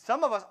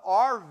some of us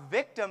are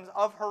victims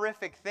of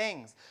horrific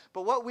things.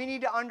 But what we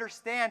need to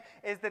understand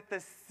is that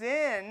the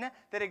sin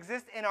that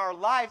exists in our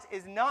lives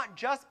is not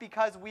just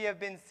because we have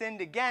been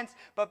sinned against,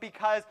 but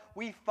because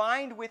we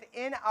find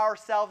within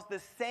ourselves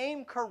the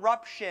same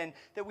corruption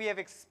that we have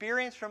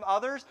experienced from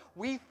others.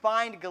 We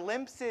find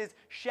glimpses,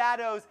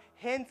 shadows,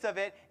 hints of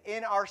it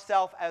in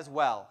ourselves as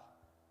well.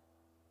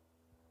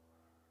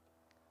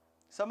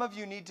 Some of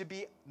you need to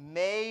be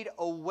made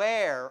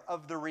aware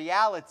of the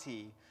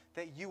reality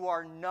that you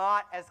are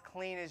not as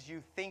clean as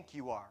you think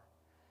you are.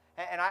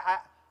 And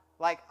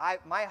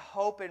my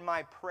hope and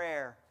my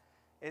prayer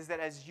is that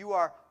as you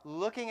are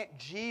looking at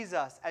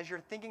Jesus, as you're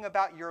thinking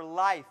about your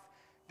life,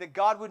 that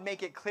God would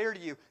make it clear to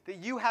you that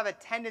you have a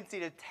tendency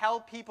to tell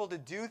people to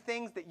do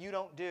things that you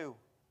don't do.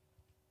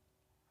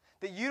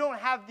 That you don't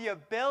have the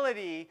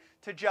ability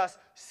to just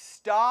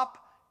stop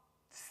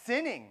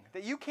sinning,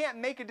 that you can't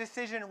make a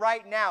decision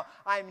right now.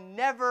 I'm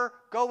never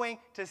going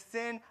to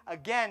sin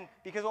again,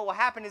 because what will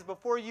happen is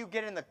before you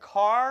get in the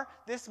car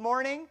this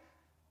morning,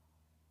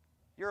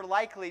 you're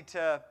likely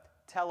to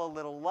tell a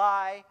little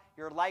lie.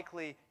 You're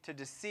likely to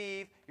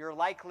deceive. You're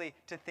likely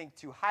to think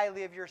too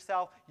highly of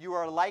yourself. You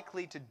are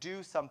likely to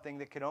do something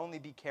that could only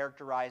be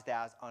characterized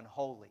as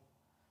unholy.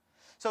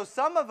 So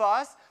some of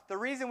us, the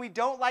reason we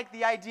don't like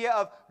the idea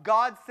of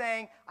God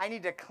saying, I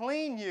need to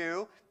clean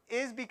you,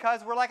 is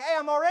because we're like, hey,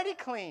 I'm already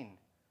clean.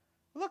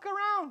 Look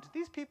around.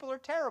 These people are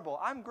terrible.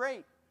 I'm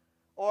great.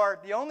 Or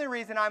the only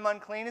reason I'm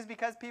unclean is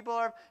because people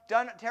have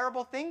done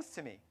terrible things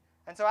to me.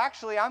 And so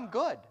actually I'm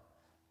good.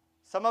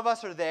 Some of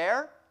us are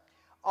there.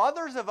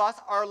 Others of us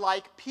are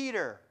like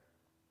Peter.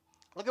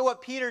 Look at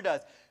what Peter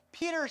does.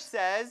 Peter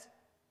says,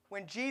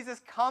 when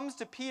Jesus comes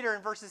to Peter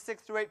in verses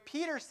 6 through 8,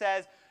 Peter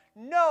says,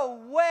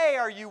 no way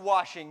are you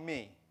washing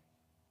me.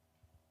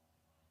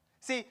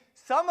 See,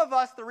 some of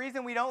us, the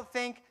reason we don't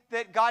think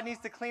that God needs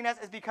to clean us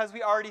is because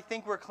we already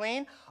think we're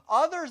clean.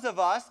 Others of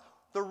us,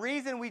 the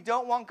reason we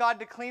don't want God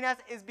to clean us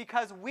is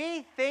because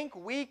we think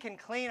we can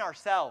clean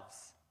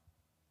ourselves.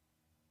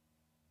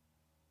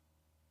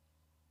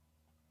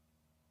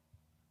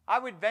 I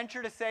would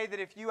venture to say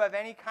that if you have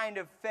any kind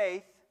of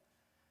faith,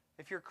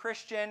 if you're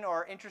Christian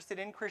or interested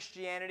in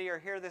Christianity or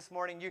here this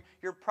morning,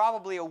 you're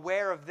probably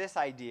aware of this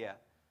idea.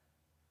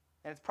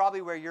 And it's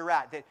probably where you're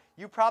at. That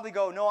you probably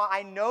go, no,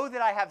 I know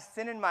that I have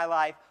sin in my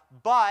life,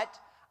 but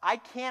I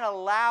can't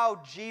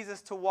allow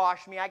Jesus to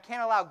wash me. I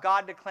can't allow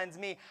God to cleanse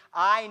me.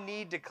 I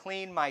need to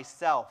clean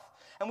myself.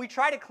 And we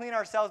try to clean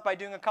ourselves by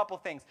doing a couple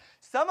things.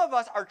 Some of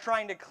us are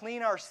trying to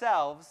clean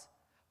ourselves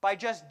by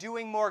just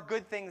doing more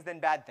good things than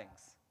bad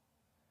things.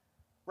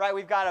 Right?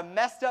 We've got a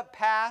messed up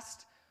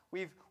past.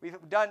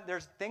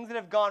 There's things that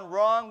have gone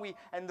wrong,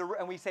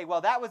 and we say,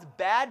 well, that was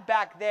bad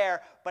back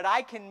there, but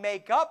I can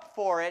make up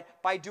for it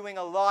by doing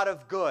a lot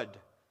of good,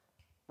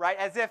 right?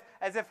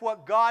 As if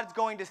what God's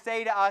going to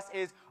say to us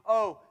is,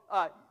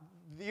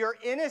 you're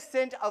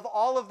innocent of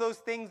all of those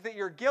things that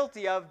you're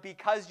guilty of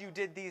because you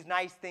did these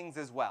nice things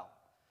as well.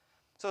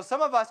 So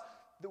some of us,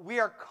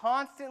 we are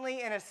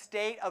constantly in a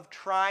state of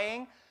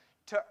trying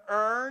to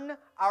earn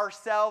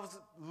ourselves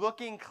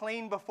looking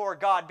clean before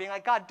God, being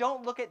like, God,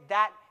 don't look at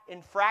that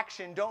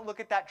infraction, don't look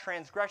at that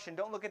transgression,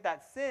 don't look at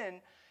that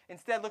sin.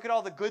 Instead, look at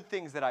all the good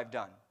things that I've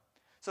done.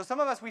 So some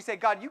of us, we say,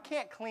 God, you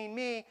can't clean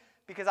me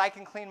because I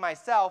can clean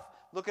myself.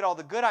 Look at all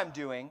the good I'm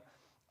doing.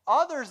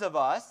 Others of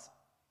us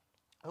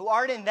who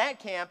aren't in that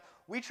camp,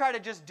 we try to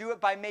just do it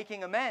by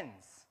making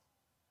amends.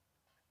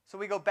 So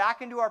we go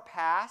back into our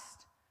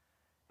past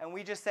and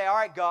we just say, all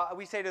right, God,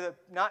 we say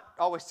not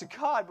always to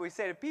God, but we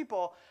say to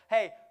people,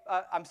 hey,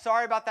 I'm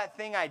sorry about that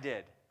thing I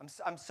did.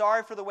 I'm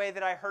sorry for the way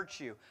that I hurt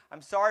you.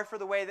 I'm sorry for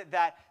the way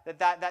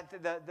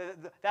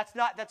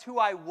that's who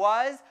I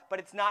was, but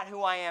it's not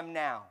who I am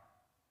now.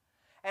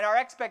 And our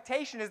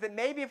expectation is that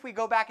maybe if we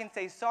go back and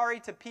say sorry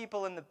to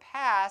people in the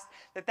past,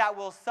 that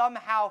will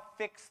somehow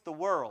fix the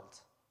world.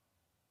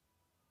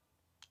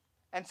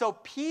 And so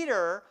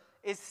Peter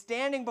is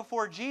standing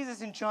before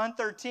Jesus in John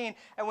 13,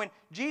 and when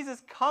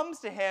Jesus comes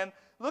to him,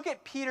 look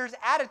at Peter's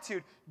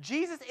attitude.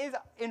 Jesus is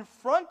in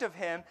front of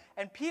him,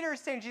 and Peter is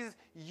saying, Jesus,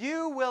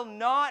 you will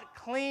not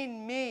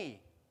clean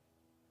me.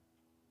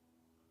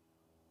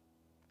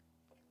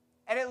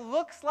 And it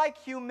looks like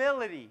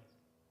humility,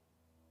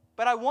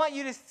 but I want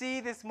you to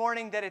see this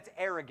morning that it's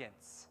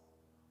arrogance.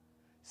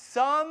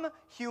 Some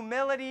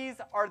humilities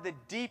are the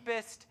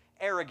deepest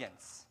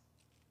arrogance.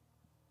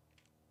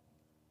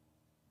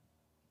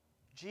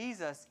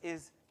 Jesus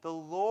is the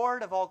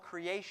Lord of all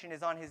creation,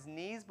 is on his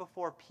knees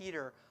before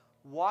Peter,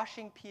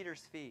 washing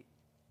Peter's feet.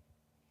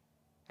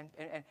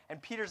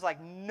 And Peter's like,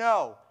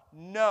 no,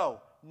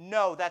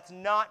 that's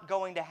not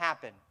going to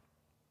happen.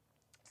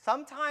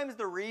 Sometimes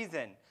the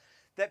reason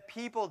that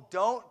people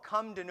don't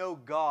come to know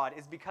God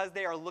is because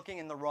they are looking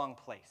in the wrong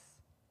place.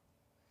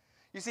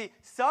 You see,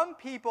 some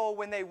people,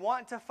 when they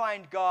want to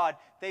find God,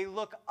 they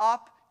look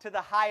up to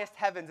the highest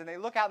heavens, and they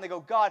look out and they go,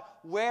 God,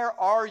 where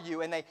are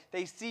you? And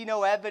they see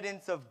no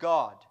evidence of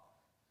God.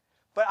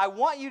 But I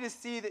want you to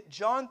see that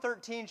John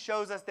 13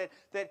 shows us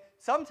that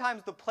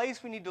sometimes the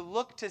place we need to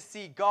look to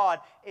see God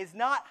is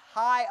not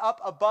high up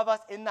above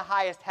us in the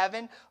highest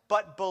heaven,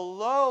 but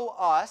below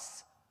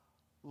us,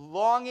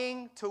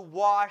 longing to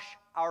wash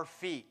our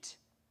feet.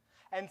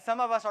 And some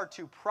of us are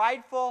too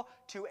prideful,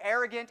 too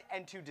arrogant,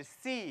 and too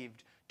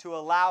deceived to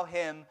allow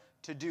him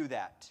to do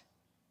that.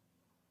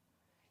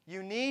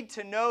 You need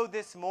to know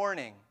this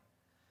morning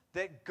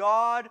that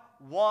God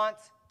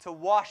wants to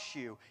wash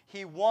you.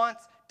 He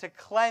wants to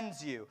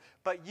cleanse you,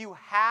 but you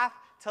have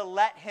to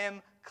let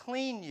him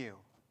clean you.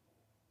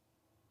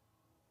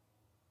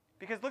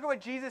 Because look at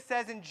what Jesus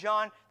says in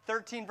John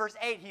 13, verse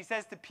 8. He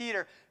says to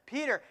Peter,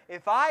 Peter,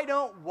 if I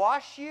don't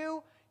wash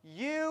you,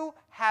 you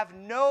have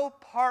no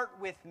part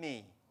with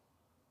me.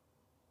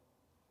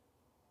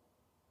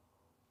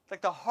 It's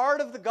like the heart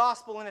of the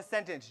gospel in a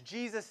sentence.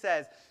 Jesus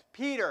says,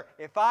 Peter,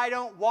 if I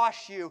don't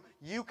wash you,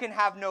 you can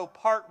have no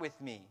part with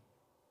me.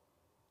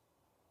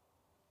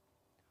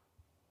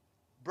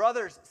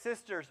 brothers,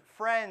 sisters,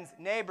 friends,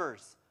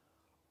 neighbors,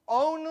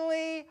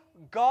 only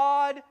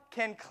God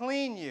can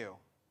clean you,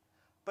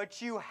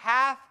 but you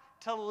have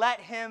to let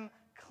him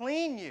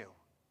clean you.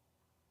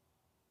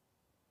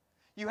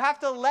 You have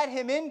to let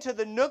him into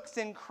the nooks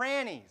and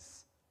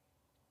crannies.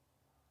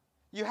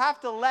 You have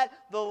to let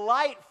the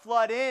light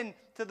flood in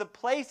to the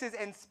places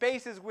and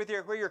spaces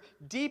where your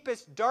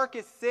deepest,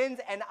 darkest sins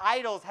and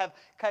idols have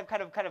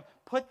kind of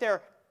put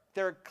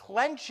their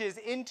clenches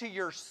into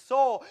your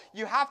soul.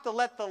 You have to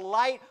let the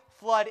light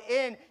flood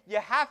in. You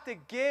have to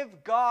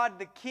give God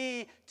the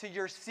key to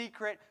your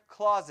secret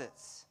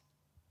closets.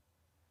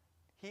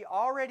 He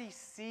already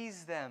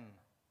sees them.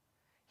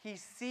 He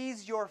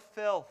sees your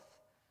filth,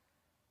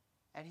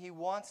 and he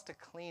wants to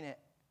clean it.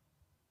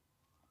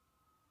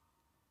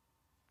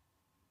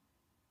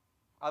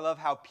 I love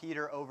how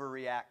Peter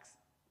overreacts.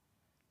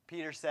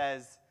 Peter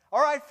says,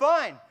 all right,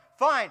 fine.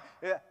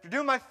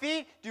 Do my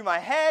feet, do my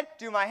head,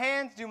 do my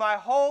hands, do my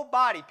whole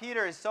body.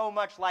 Peter is so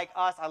much like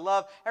us. I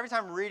love, every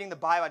time I'm reading the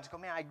Bible, I just go,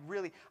 man,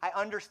 I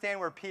understand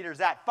where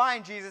Peter's at.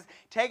 Fine, Jesus,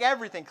 take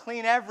everything,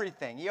 clean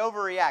everything. He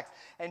overreacts.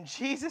 And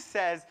Jesus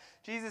says,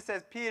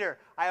 Peter,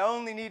 I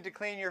only need to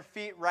clean your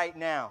feet right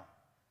now.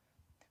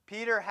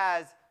 Peter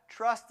has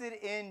trusted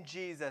in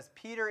Jesus.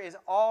 Peter has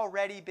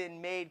already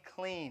been made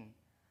clean.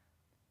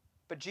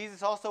 But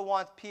Jesus also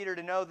wants Peter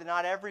to know that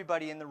not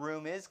everybody in the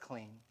room is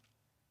clean.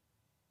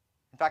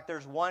 In fact,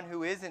 there's one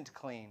who isn't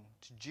clean,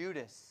 to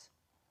Judas.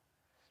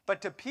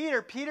 But to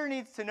Peter, Peter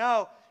needs to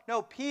know,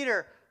 no,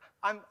 Peter,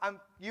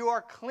 you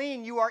are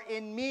clean. You are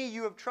in me.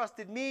 You have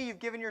trusted me. You've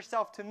given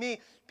yourself to me.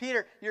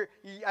 Peter,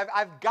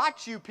 I've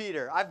got you,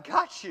 Peter. I've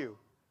got you.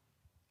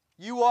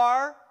 You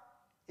are,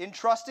 in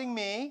trusting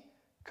me,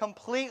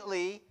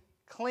 completely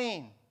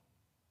clean.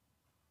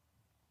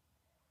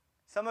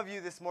 Some of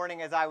you this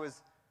morning, as I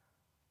was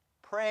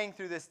praying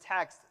through this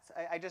text,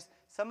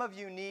 some of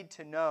you need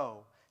to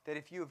know that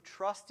if you have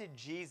trusted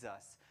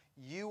Jesus,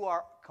 you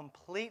are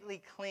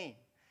completely clean,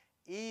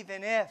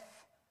 even if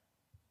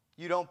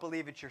you don't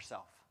believe it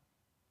yourself.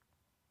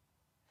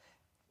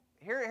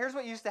 Here's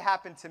what used to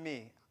happen to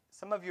me.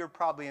 Some of you are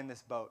probably in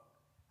this boat.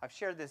 I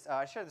shared this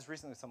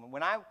recently with someone.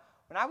 When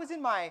I was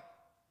in my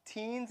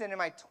teens and in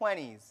my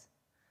 20s,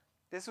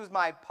 this was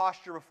my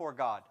posture before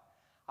God.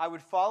 I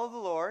would follow the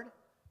Lord.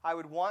 I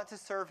would want to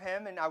serve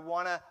him, and I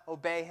want to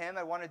obey him.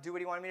 I want to do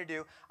what he wanted me to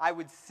do. I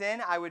would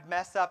sin. I would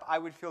mess up. I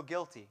would feel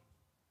guilty.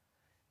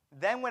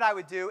 Then what I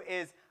would do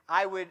is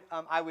I would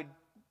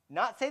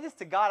not say this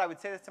to God. I would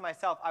say this to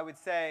myself. I would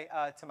say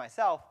to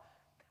myself,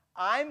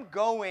 I'm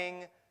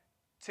going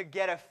to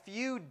get a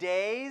few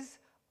days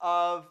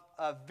of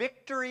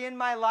victory in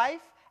my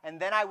life, and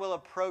then I will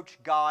approach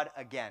God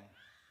again.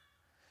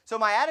 So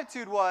my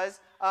attitude was,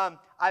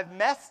 I've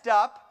messed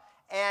up,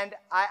 and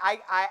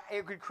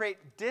it could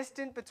create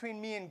distance between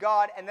me and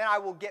God, and then I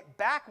will get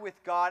back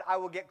with God. I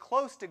will get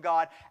close to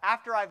God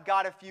after I've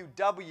got a few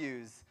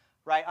W's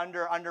right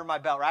under my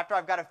belt. Right? After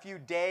I've got a few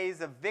days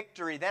of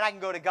victory, then I can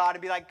go to God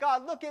and be like,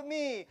 God, look at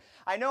me.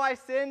 I know I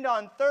sinned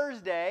on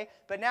Thursday,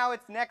 but now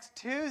it's next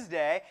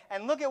Tuesday,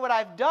 and look at what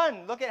I've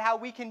done. Look at how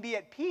we can be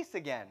at peace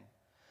again.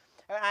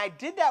 And I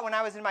did that when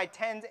I was in my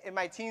teens and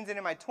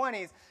in my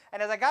 20s.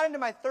 And as I got into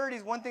my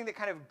 30s, one thing that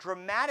kind of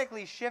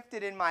dramatically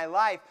shifted in my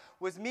life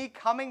was me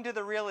coming to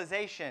the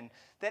realization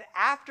that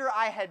after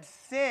I had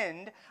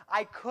sinned,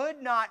 I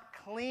could not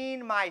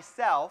clean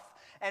myself.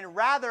 And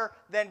rather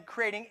than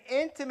creating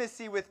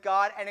intimacy with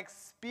God and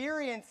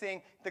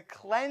experiencing the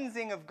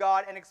cleansing of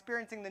God and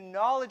experiencing the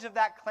knowledge of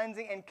that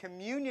cleansing and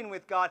communion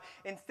with God,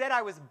 instead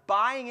I was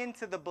buying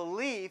into the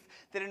belief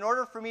that in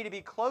order for me to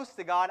be close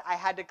to God, I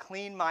had to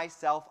clean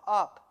myself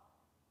up.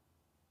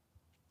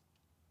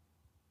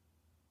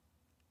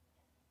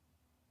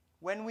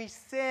 When we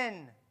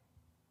sin,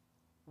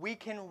 we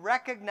can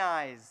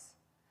recognize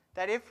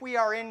that if we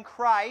are in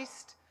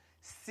Christ,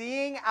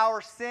 seeing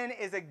our sin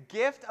is a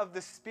gift of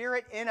the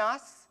Spirit in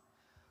us,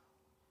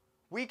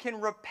 we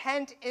can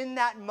repent in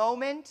that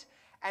moment,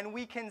 and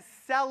we can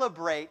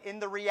celebrate in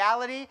the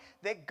reality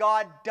that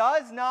God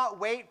does not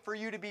wait for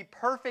you to be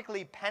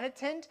perfectly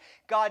penitent.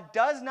 God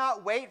does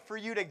not wait for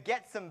you to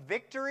get some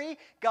victory.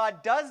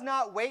 God does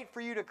not wait for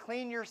you to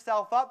clean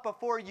yourself up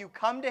before you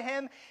come to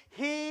him.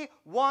 He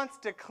wants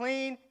to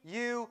clean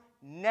you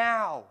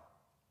now.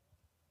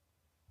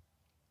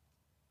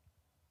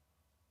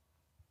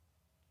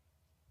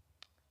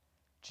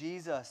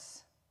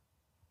 Jesus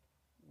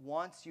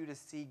wants you to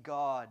see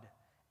God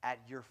at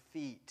your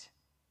feet,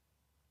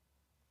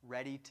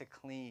 ready to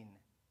clean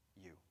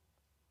you.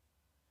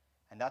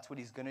 And that's what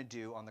he's going to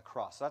do on the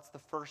cross. So that's the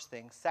first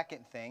thing.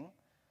 Second thing,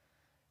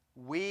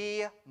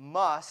 we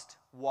must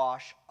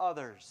wash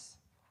others.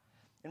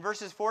 In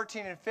verses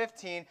 14 and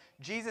 15,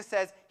 Jesus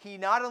says he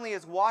not only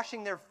is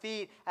washing their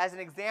feet as an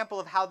example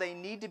of how they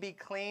need to be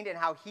cleaned and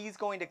how he's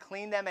going to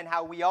clean them and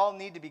how we all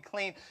need to be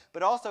clean,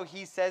 but also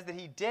he says that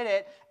he did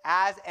it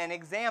as an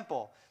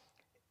example.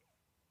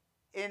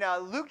 In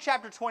Luke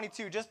chapter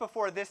 22, just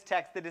before this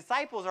text, the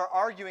disciples are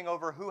arguing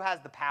over who has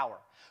the power,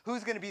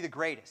 who's going to be the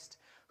greatest,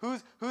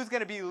 who's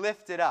going to be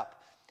lifted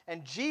up.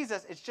 And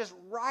Jesus, it's just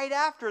right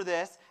after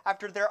this,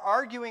 after they're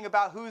arguing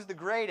about who's the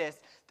greatest,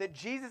 that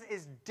Jesus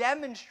is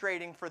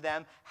demonstrating for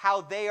them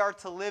how they are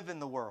to live in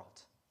the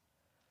world.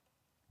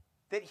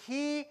 That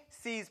he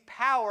sees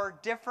power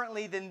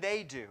differently than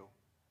they do.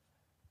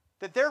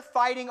 That they're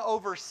fighting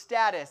over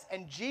status,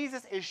 and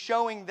Jesus is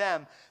showing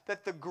them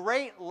that the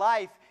great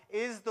life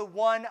is the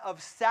one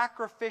of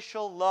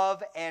sacrificial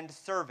love and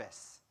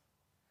service.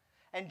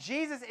 And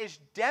Jesus is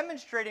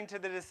demonstrating to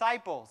the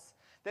disciples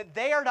that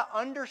they are to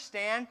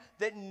understand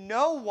that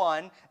no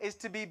one is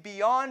to be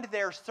beyond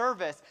their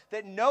service,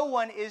 that no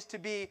one is to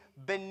be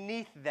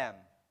beneath them.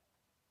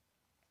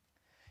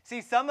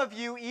 See, some of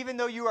you, even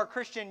though you are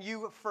Christian,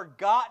 you've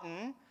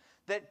forgotten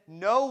that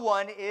no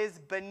one is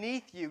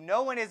beneath you.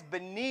 No one is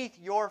beneath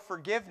your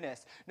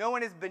forgiveness. No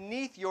one is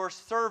beneath your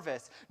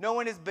service. No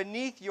one is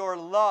beneath your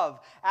love.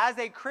 As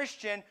a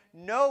Christian,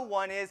 no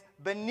one is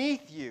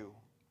beneath you.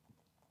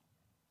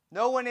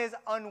 No one is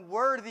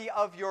unworthy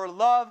of your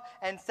love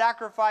and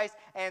sacrifice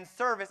and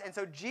service. And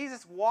so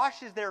Jesus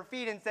washes their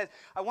feet and says,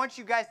 I want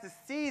you guys to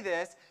see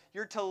this.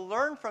 You're to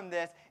learn from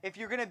this. If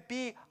you're going to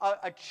be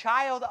a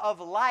child of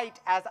light,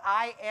 as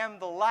I am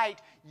the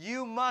light,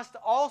 you must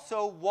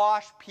also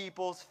wash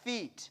people's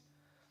feet.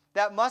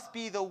 That must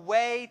be the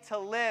way to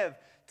live.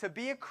 To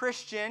be a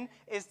Christian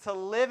is to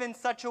live in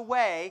such a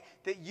way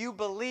that you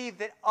believe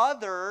that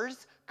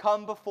others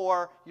come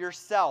before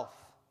yourself.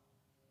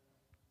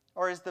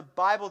 Or as the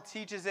Bible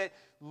teaches it,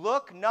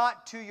 look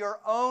not to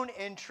your own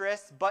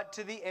interests, but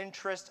to the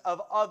interest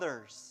of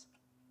others.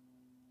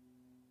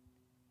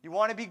 You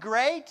want to be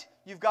great?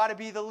 You've got to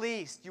be the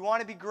least. You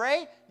want to be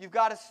great? You've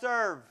got to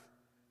serve.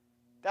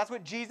 That's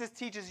what Jesus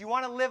teaches. You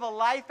want to live a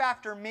life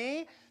after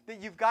me?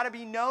 That you've got to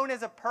be known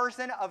as a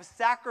person of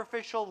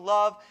sacrificial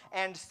love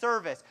and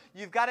service.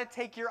 You've got to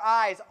take your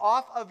eyes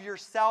off of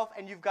yourself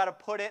and you've got to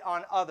put it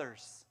on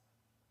others.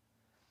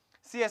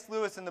 C.S.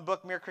 Lewis in the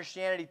book Mere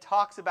Christianity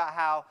talks about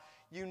how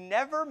you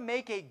never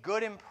make a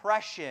good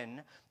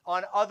impression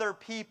on other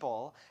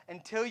people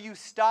until you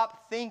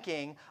stop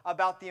thinking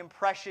about the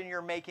impression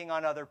you're making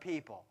on other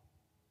people.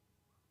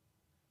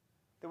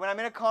 That when I'm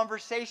in a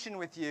conversation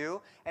with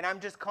you and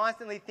I'm just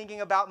constantly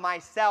thinking about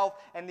myself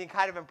and the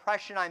kind of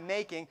impression I'm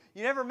making,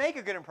 you never make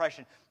a good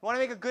impression. You want to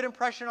make a good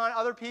impression on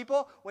other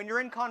people? When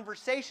you're in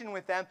conversation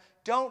with them,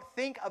 don't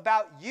think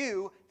about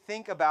you,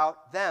 think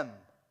about them.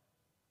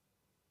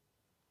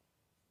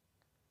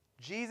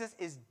 Jesus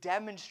is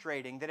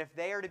demonstrating that if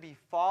they are to be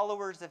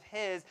followers of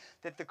his,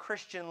 that the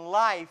Christian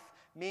life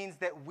means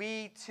that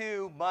we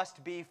too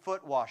must be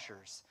foot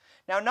washers.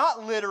 Now,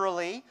 not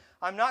literally.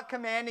 I'm not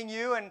commanding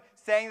you and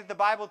saying that the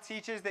Bible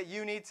teaches that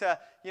you need to,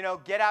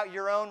 get out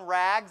your own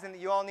rags and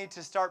that you all need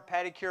to start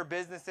pedicure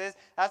businesses.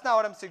 That's not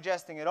what I'm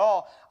suggesting at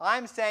all.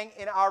 I'm saying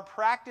in our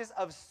practice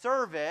of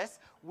service,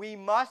 we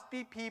must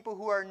be people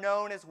who are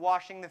known as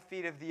washing the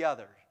feet of the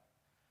other.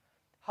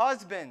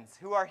 Husbands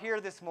who are here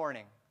this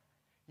morning,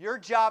 your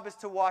job is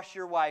to wash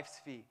your wife's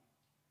feet.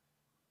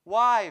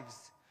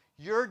 Wives,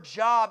 your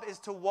job is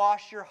to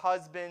wash your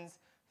husband's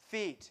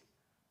feet.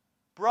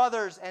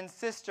 Brothers and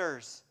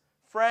sisters,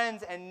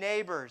 friends and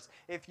neighbors,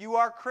 if you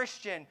are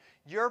Christian,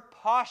 your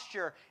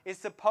posture is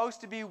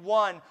supposed to be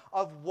one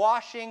of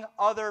washing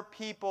other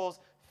people's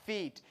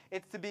feet.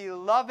 It's to be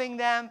loving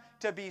them,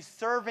 to be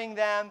serving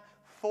them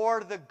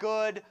for the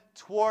good,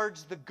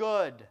 towards the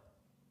good.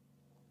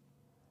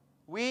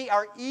 We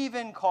are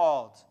even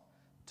called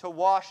to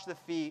wash the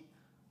feet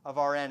of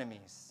our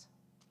enemies.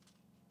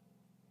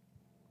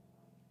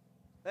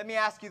 Let me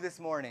ask you this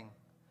morning,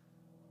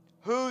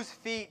 whose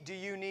feet do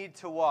you need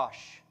to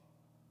wash?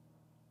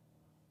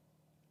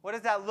 What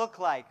does that look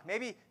like?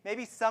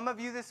 Maybe some of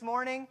you this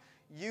morning,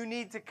 you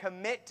need to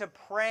commit to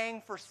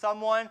praying for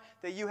someone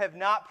that you have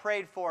not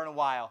prayed for in a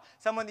while.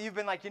 Someone that you've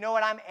been like, you know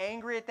what, I'm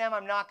angry at them,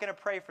 I'm not going to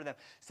pray for them.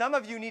 Some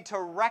of you need to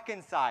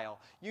reconcile.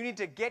 You need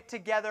to get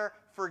together,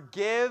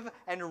 forgive,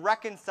 and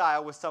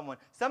reconcile with someone.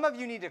 Some of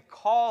you need to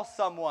call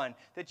someone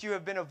that you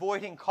have been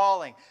avoiding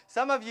calling.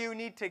 Some of you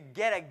need to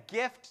get a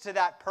gift to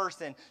that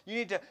person. You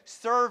need to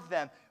serve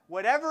them.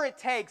 Whatever it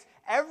takes,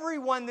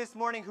 everyone this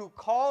morning who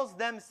calls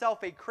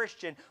themselves a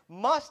Christian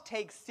must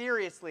take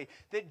seriously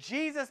that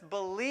Jesus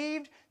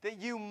believed that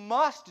you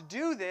must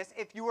do this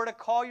if you were to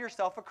call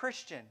yourself a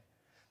Christian.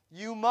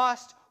 You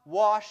must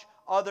wash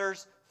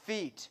others'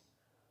 feet.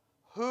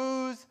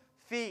 Whose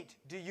feet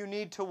do you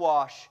need to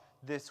wash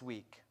this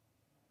week?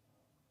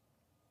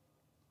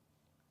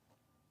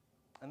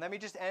 And let me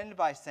just end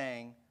by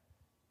saying,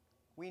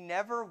 we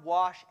never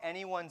wash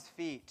anyone's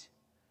feet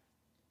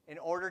in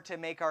order to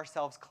make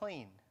ourselves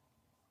clean.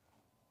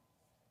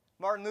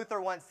 Martin Luther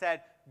once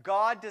said,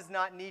 God does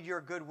not need your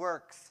good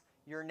works,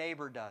 your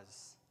neighbor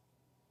does.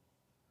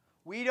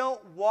 We don't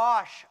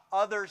wash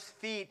others'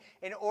 feet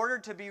in order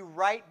to be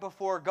right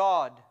before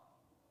God.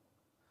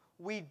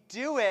 We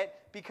do it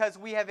because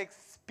we have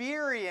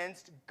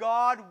experienced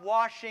God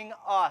washing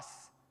us.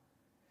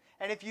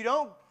 And if you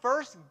don't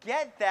first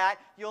get that,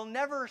 you'll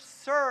never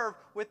serve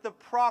with the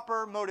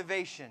proper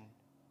motivation.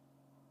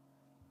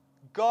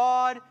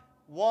 God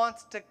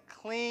wants to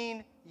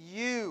clean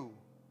you.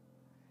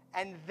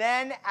 and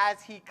then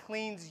as he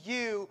cleans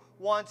you,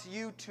 wants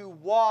you to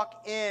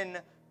walk in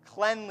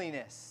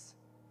cleanliness.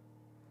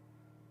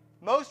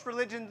 Most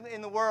religions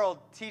in the world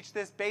teach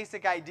this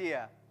basic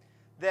idea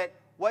that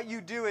what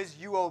you do is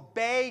you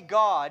obey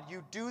God,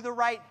 you do the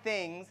right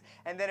things,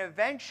 and then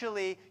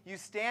eventually you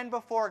stand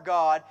before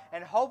God,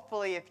 and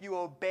hopefully if you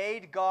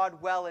obeyed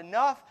God well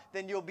enough,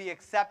 then you'll be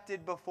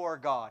accepted before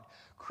God.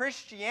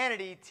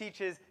 Christianity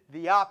teaches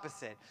the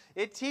opposite.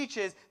 It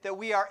teaches that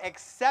we are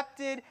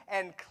accepted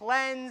and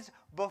cleansed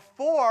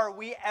before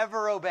we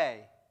ever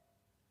obey.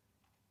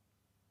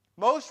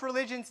 Most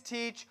religions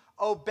teach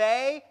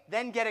obey,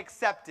 then get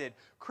accepted.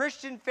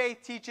 Christian faith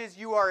teaches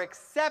you are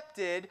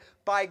accepted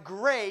by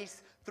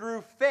grace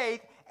through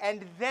faith,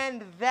 and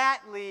then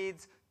that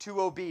leads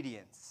to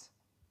obedience.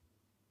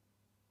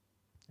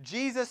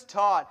 Jesus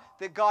taught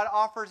that God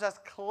offers us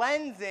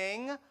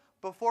cleansing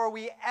before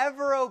we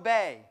ever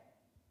obey.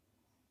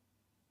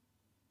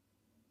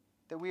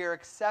 That we are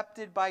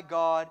accepted by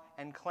God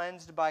and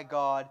cleansed by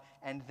God,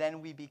 and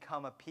then we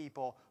become a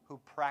people who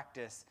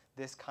practice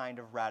this kind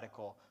of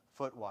radical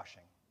foot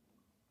washing.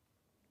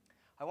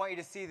 I want you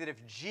to see that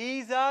if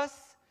Jesus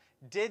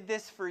did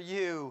this for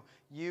you,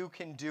 you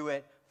can do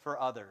it for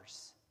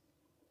others.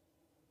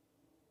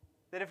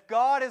 That if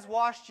God has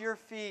washed your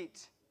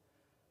feet,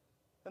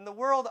 then the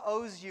world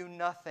owes you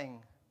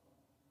nothing.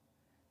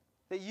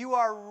 That you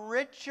are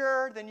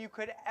richer than you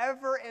could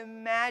ever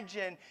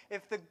imagine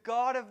if the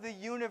God of the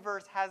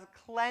universe has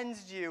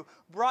cleansed you,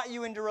 brought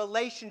you into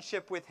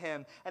relationship with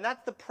Him. And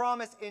that's the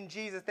promise in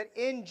Jesus, that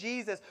in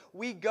Jesus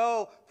we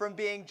go from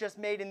being just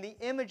made in the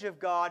image of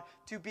God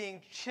to being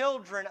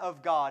children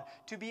of God,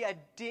 to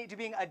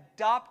being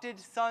adopted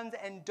sons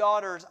and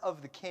daughters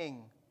of the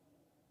King.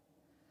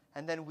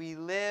 And then we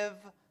live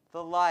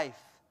the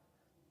life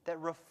that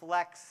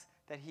reflects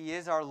that He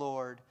is our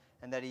Lord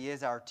and that He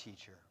is our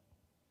teacher.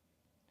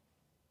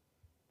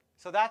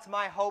 So that's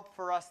my hope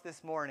for us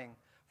this morning.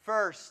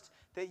 First,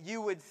 that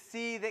you would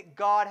see that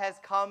God has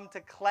come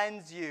to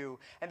cleanse you,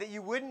 and that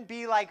you wouldn't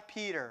be like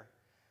Peter.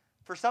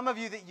 For some of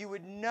you, that you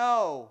would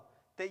know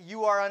that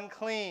you are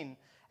unclean,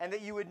 and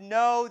that you would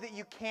know that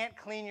you can't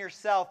clean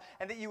yourself,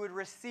 and that you would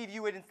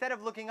instead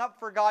of looking up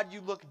for God,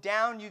 you'd look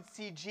down, you'd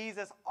see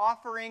Jesus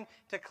offering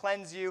to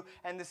cleanse you,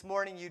 and this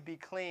morning you'd be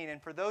clean. And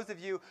for those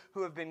of you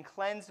who have been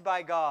cleansed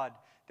by God,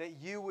 that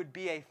you would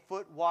be a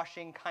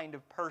foot-washing kind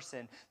of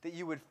person, that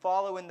you would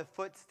follow in the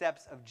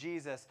footsteps of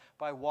Jesus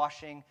by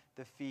washing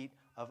the feet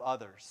of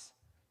others.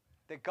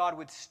 That God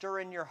would stir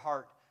in your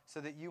heart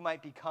so that you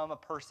might become a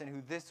person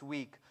who this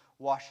week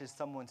washes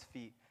someone's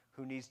feet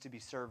who needs to be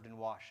served and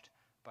washed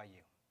by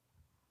you.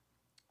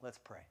 Let's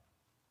pray.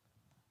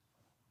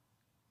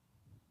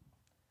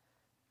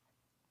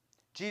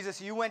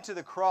 Jesus, you went to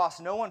the cross.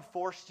 No one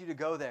forced you to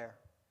go there.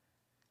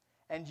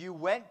 And you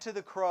went to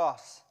the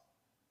cross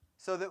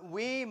so that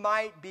we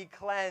might be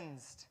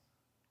cleansed.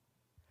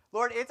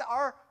 Lord, it's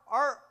our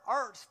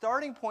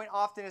starting point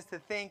often is to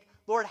think,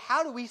 Lord,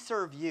 how do we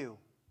serve you?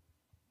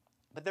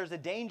 But there's a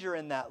danger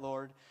in that,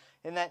 Lord,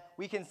 in that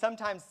we can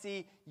sometimes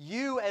see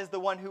you as the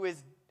one who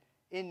is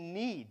in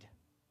need,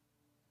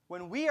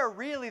 when we are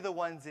really the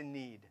ones in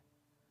need.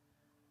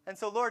 And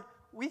so, Lord,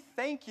 we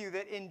thank you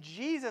that in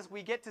Jesus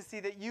we get to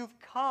see that you've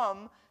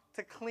come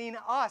to clean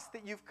us,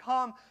 that you've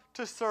come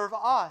to serve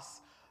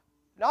us.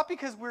 Not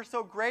because we're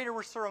so great or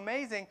we're so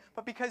amazing,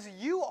 but because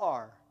you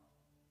are.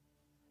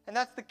 And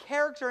that's the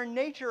character and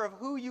nature of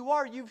who you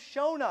are. You've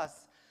shown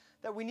us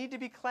that we need to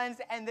be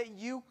cleansed and that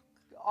you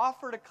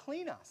offer to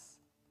clean us.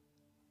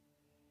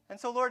 And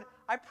so, Lord,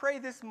 I pray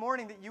this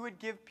morning that you would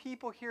give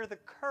people here the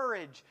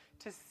courage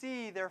to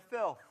see their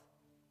filth.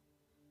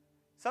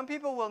 Some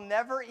people will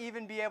never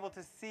even be able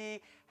to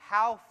see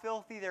how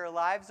filthy their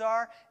lives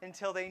are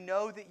until they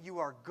know that you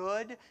are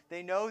good,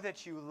 they know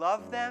that you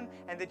love them,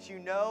 and that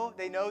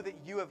they know that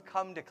you have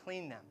come to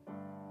clean them.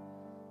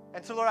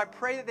 And so, Lord, I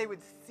pray that they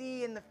would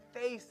see in the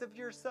face of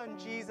your Son,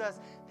 Jesus,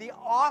 the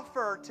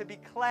offer to be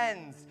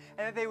cleansed,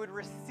 and that they would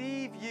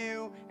receive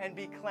you and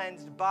be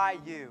cleansed by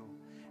you.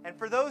 And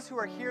for those who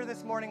are here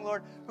this morning,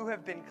 Lord, who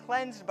have been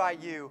cleansed by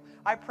you,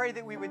 I pray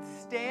that we would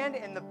stand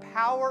in the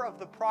power of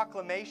the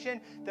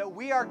proclamation that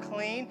we are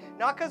clean,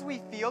 not because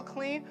we feel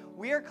clean.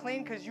 We are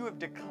clean because you have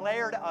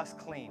declared us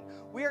clean.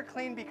 We are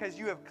clean because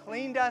you have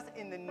cleaned us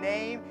in the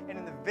name and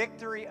in the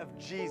victory of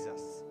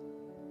Jesus.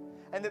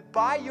 And that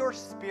by your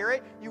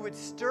Spirit, you would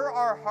stir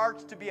our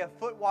hearts to be a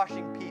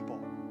foot-washing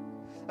people.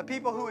 A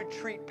people who would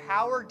treat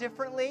power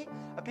differently,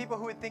 a people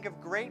who would think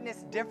of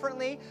greatness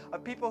differently, a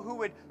people who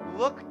would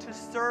look to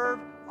serve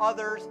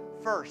others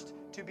first,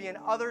 to be an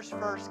others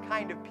first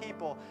kind of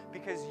people,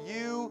 because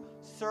you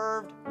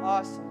served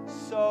us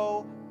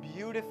so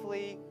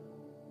beautifully,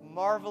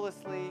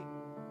 marvelously,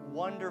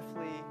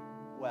 wonderfully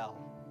well.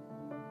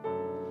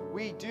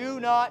 We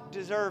do not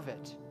deserve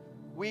it.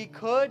 We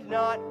could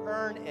not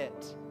earn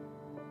it.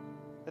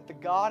 That the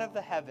God of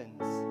the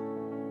heavens,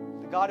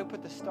 the God who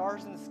put the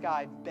stars in the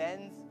sky,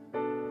 bends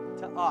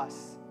to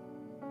us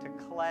to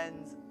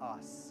cleanse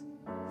us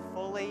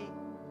fully,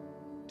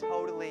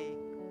 totally,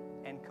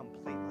 and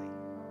completely.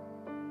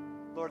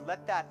 Lord, Lord,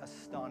 let that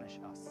astonish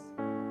us.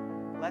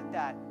 Let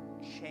that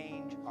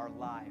change our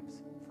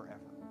lives forever.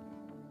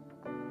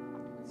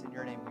 It's in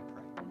your name we pray.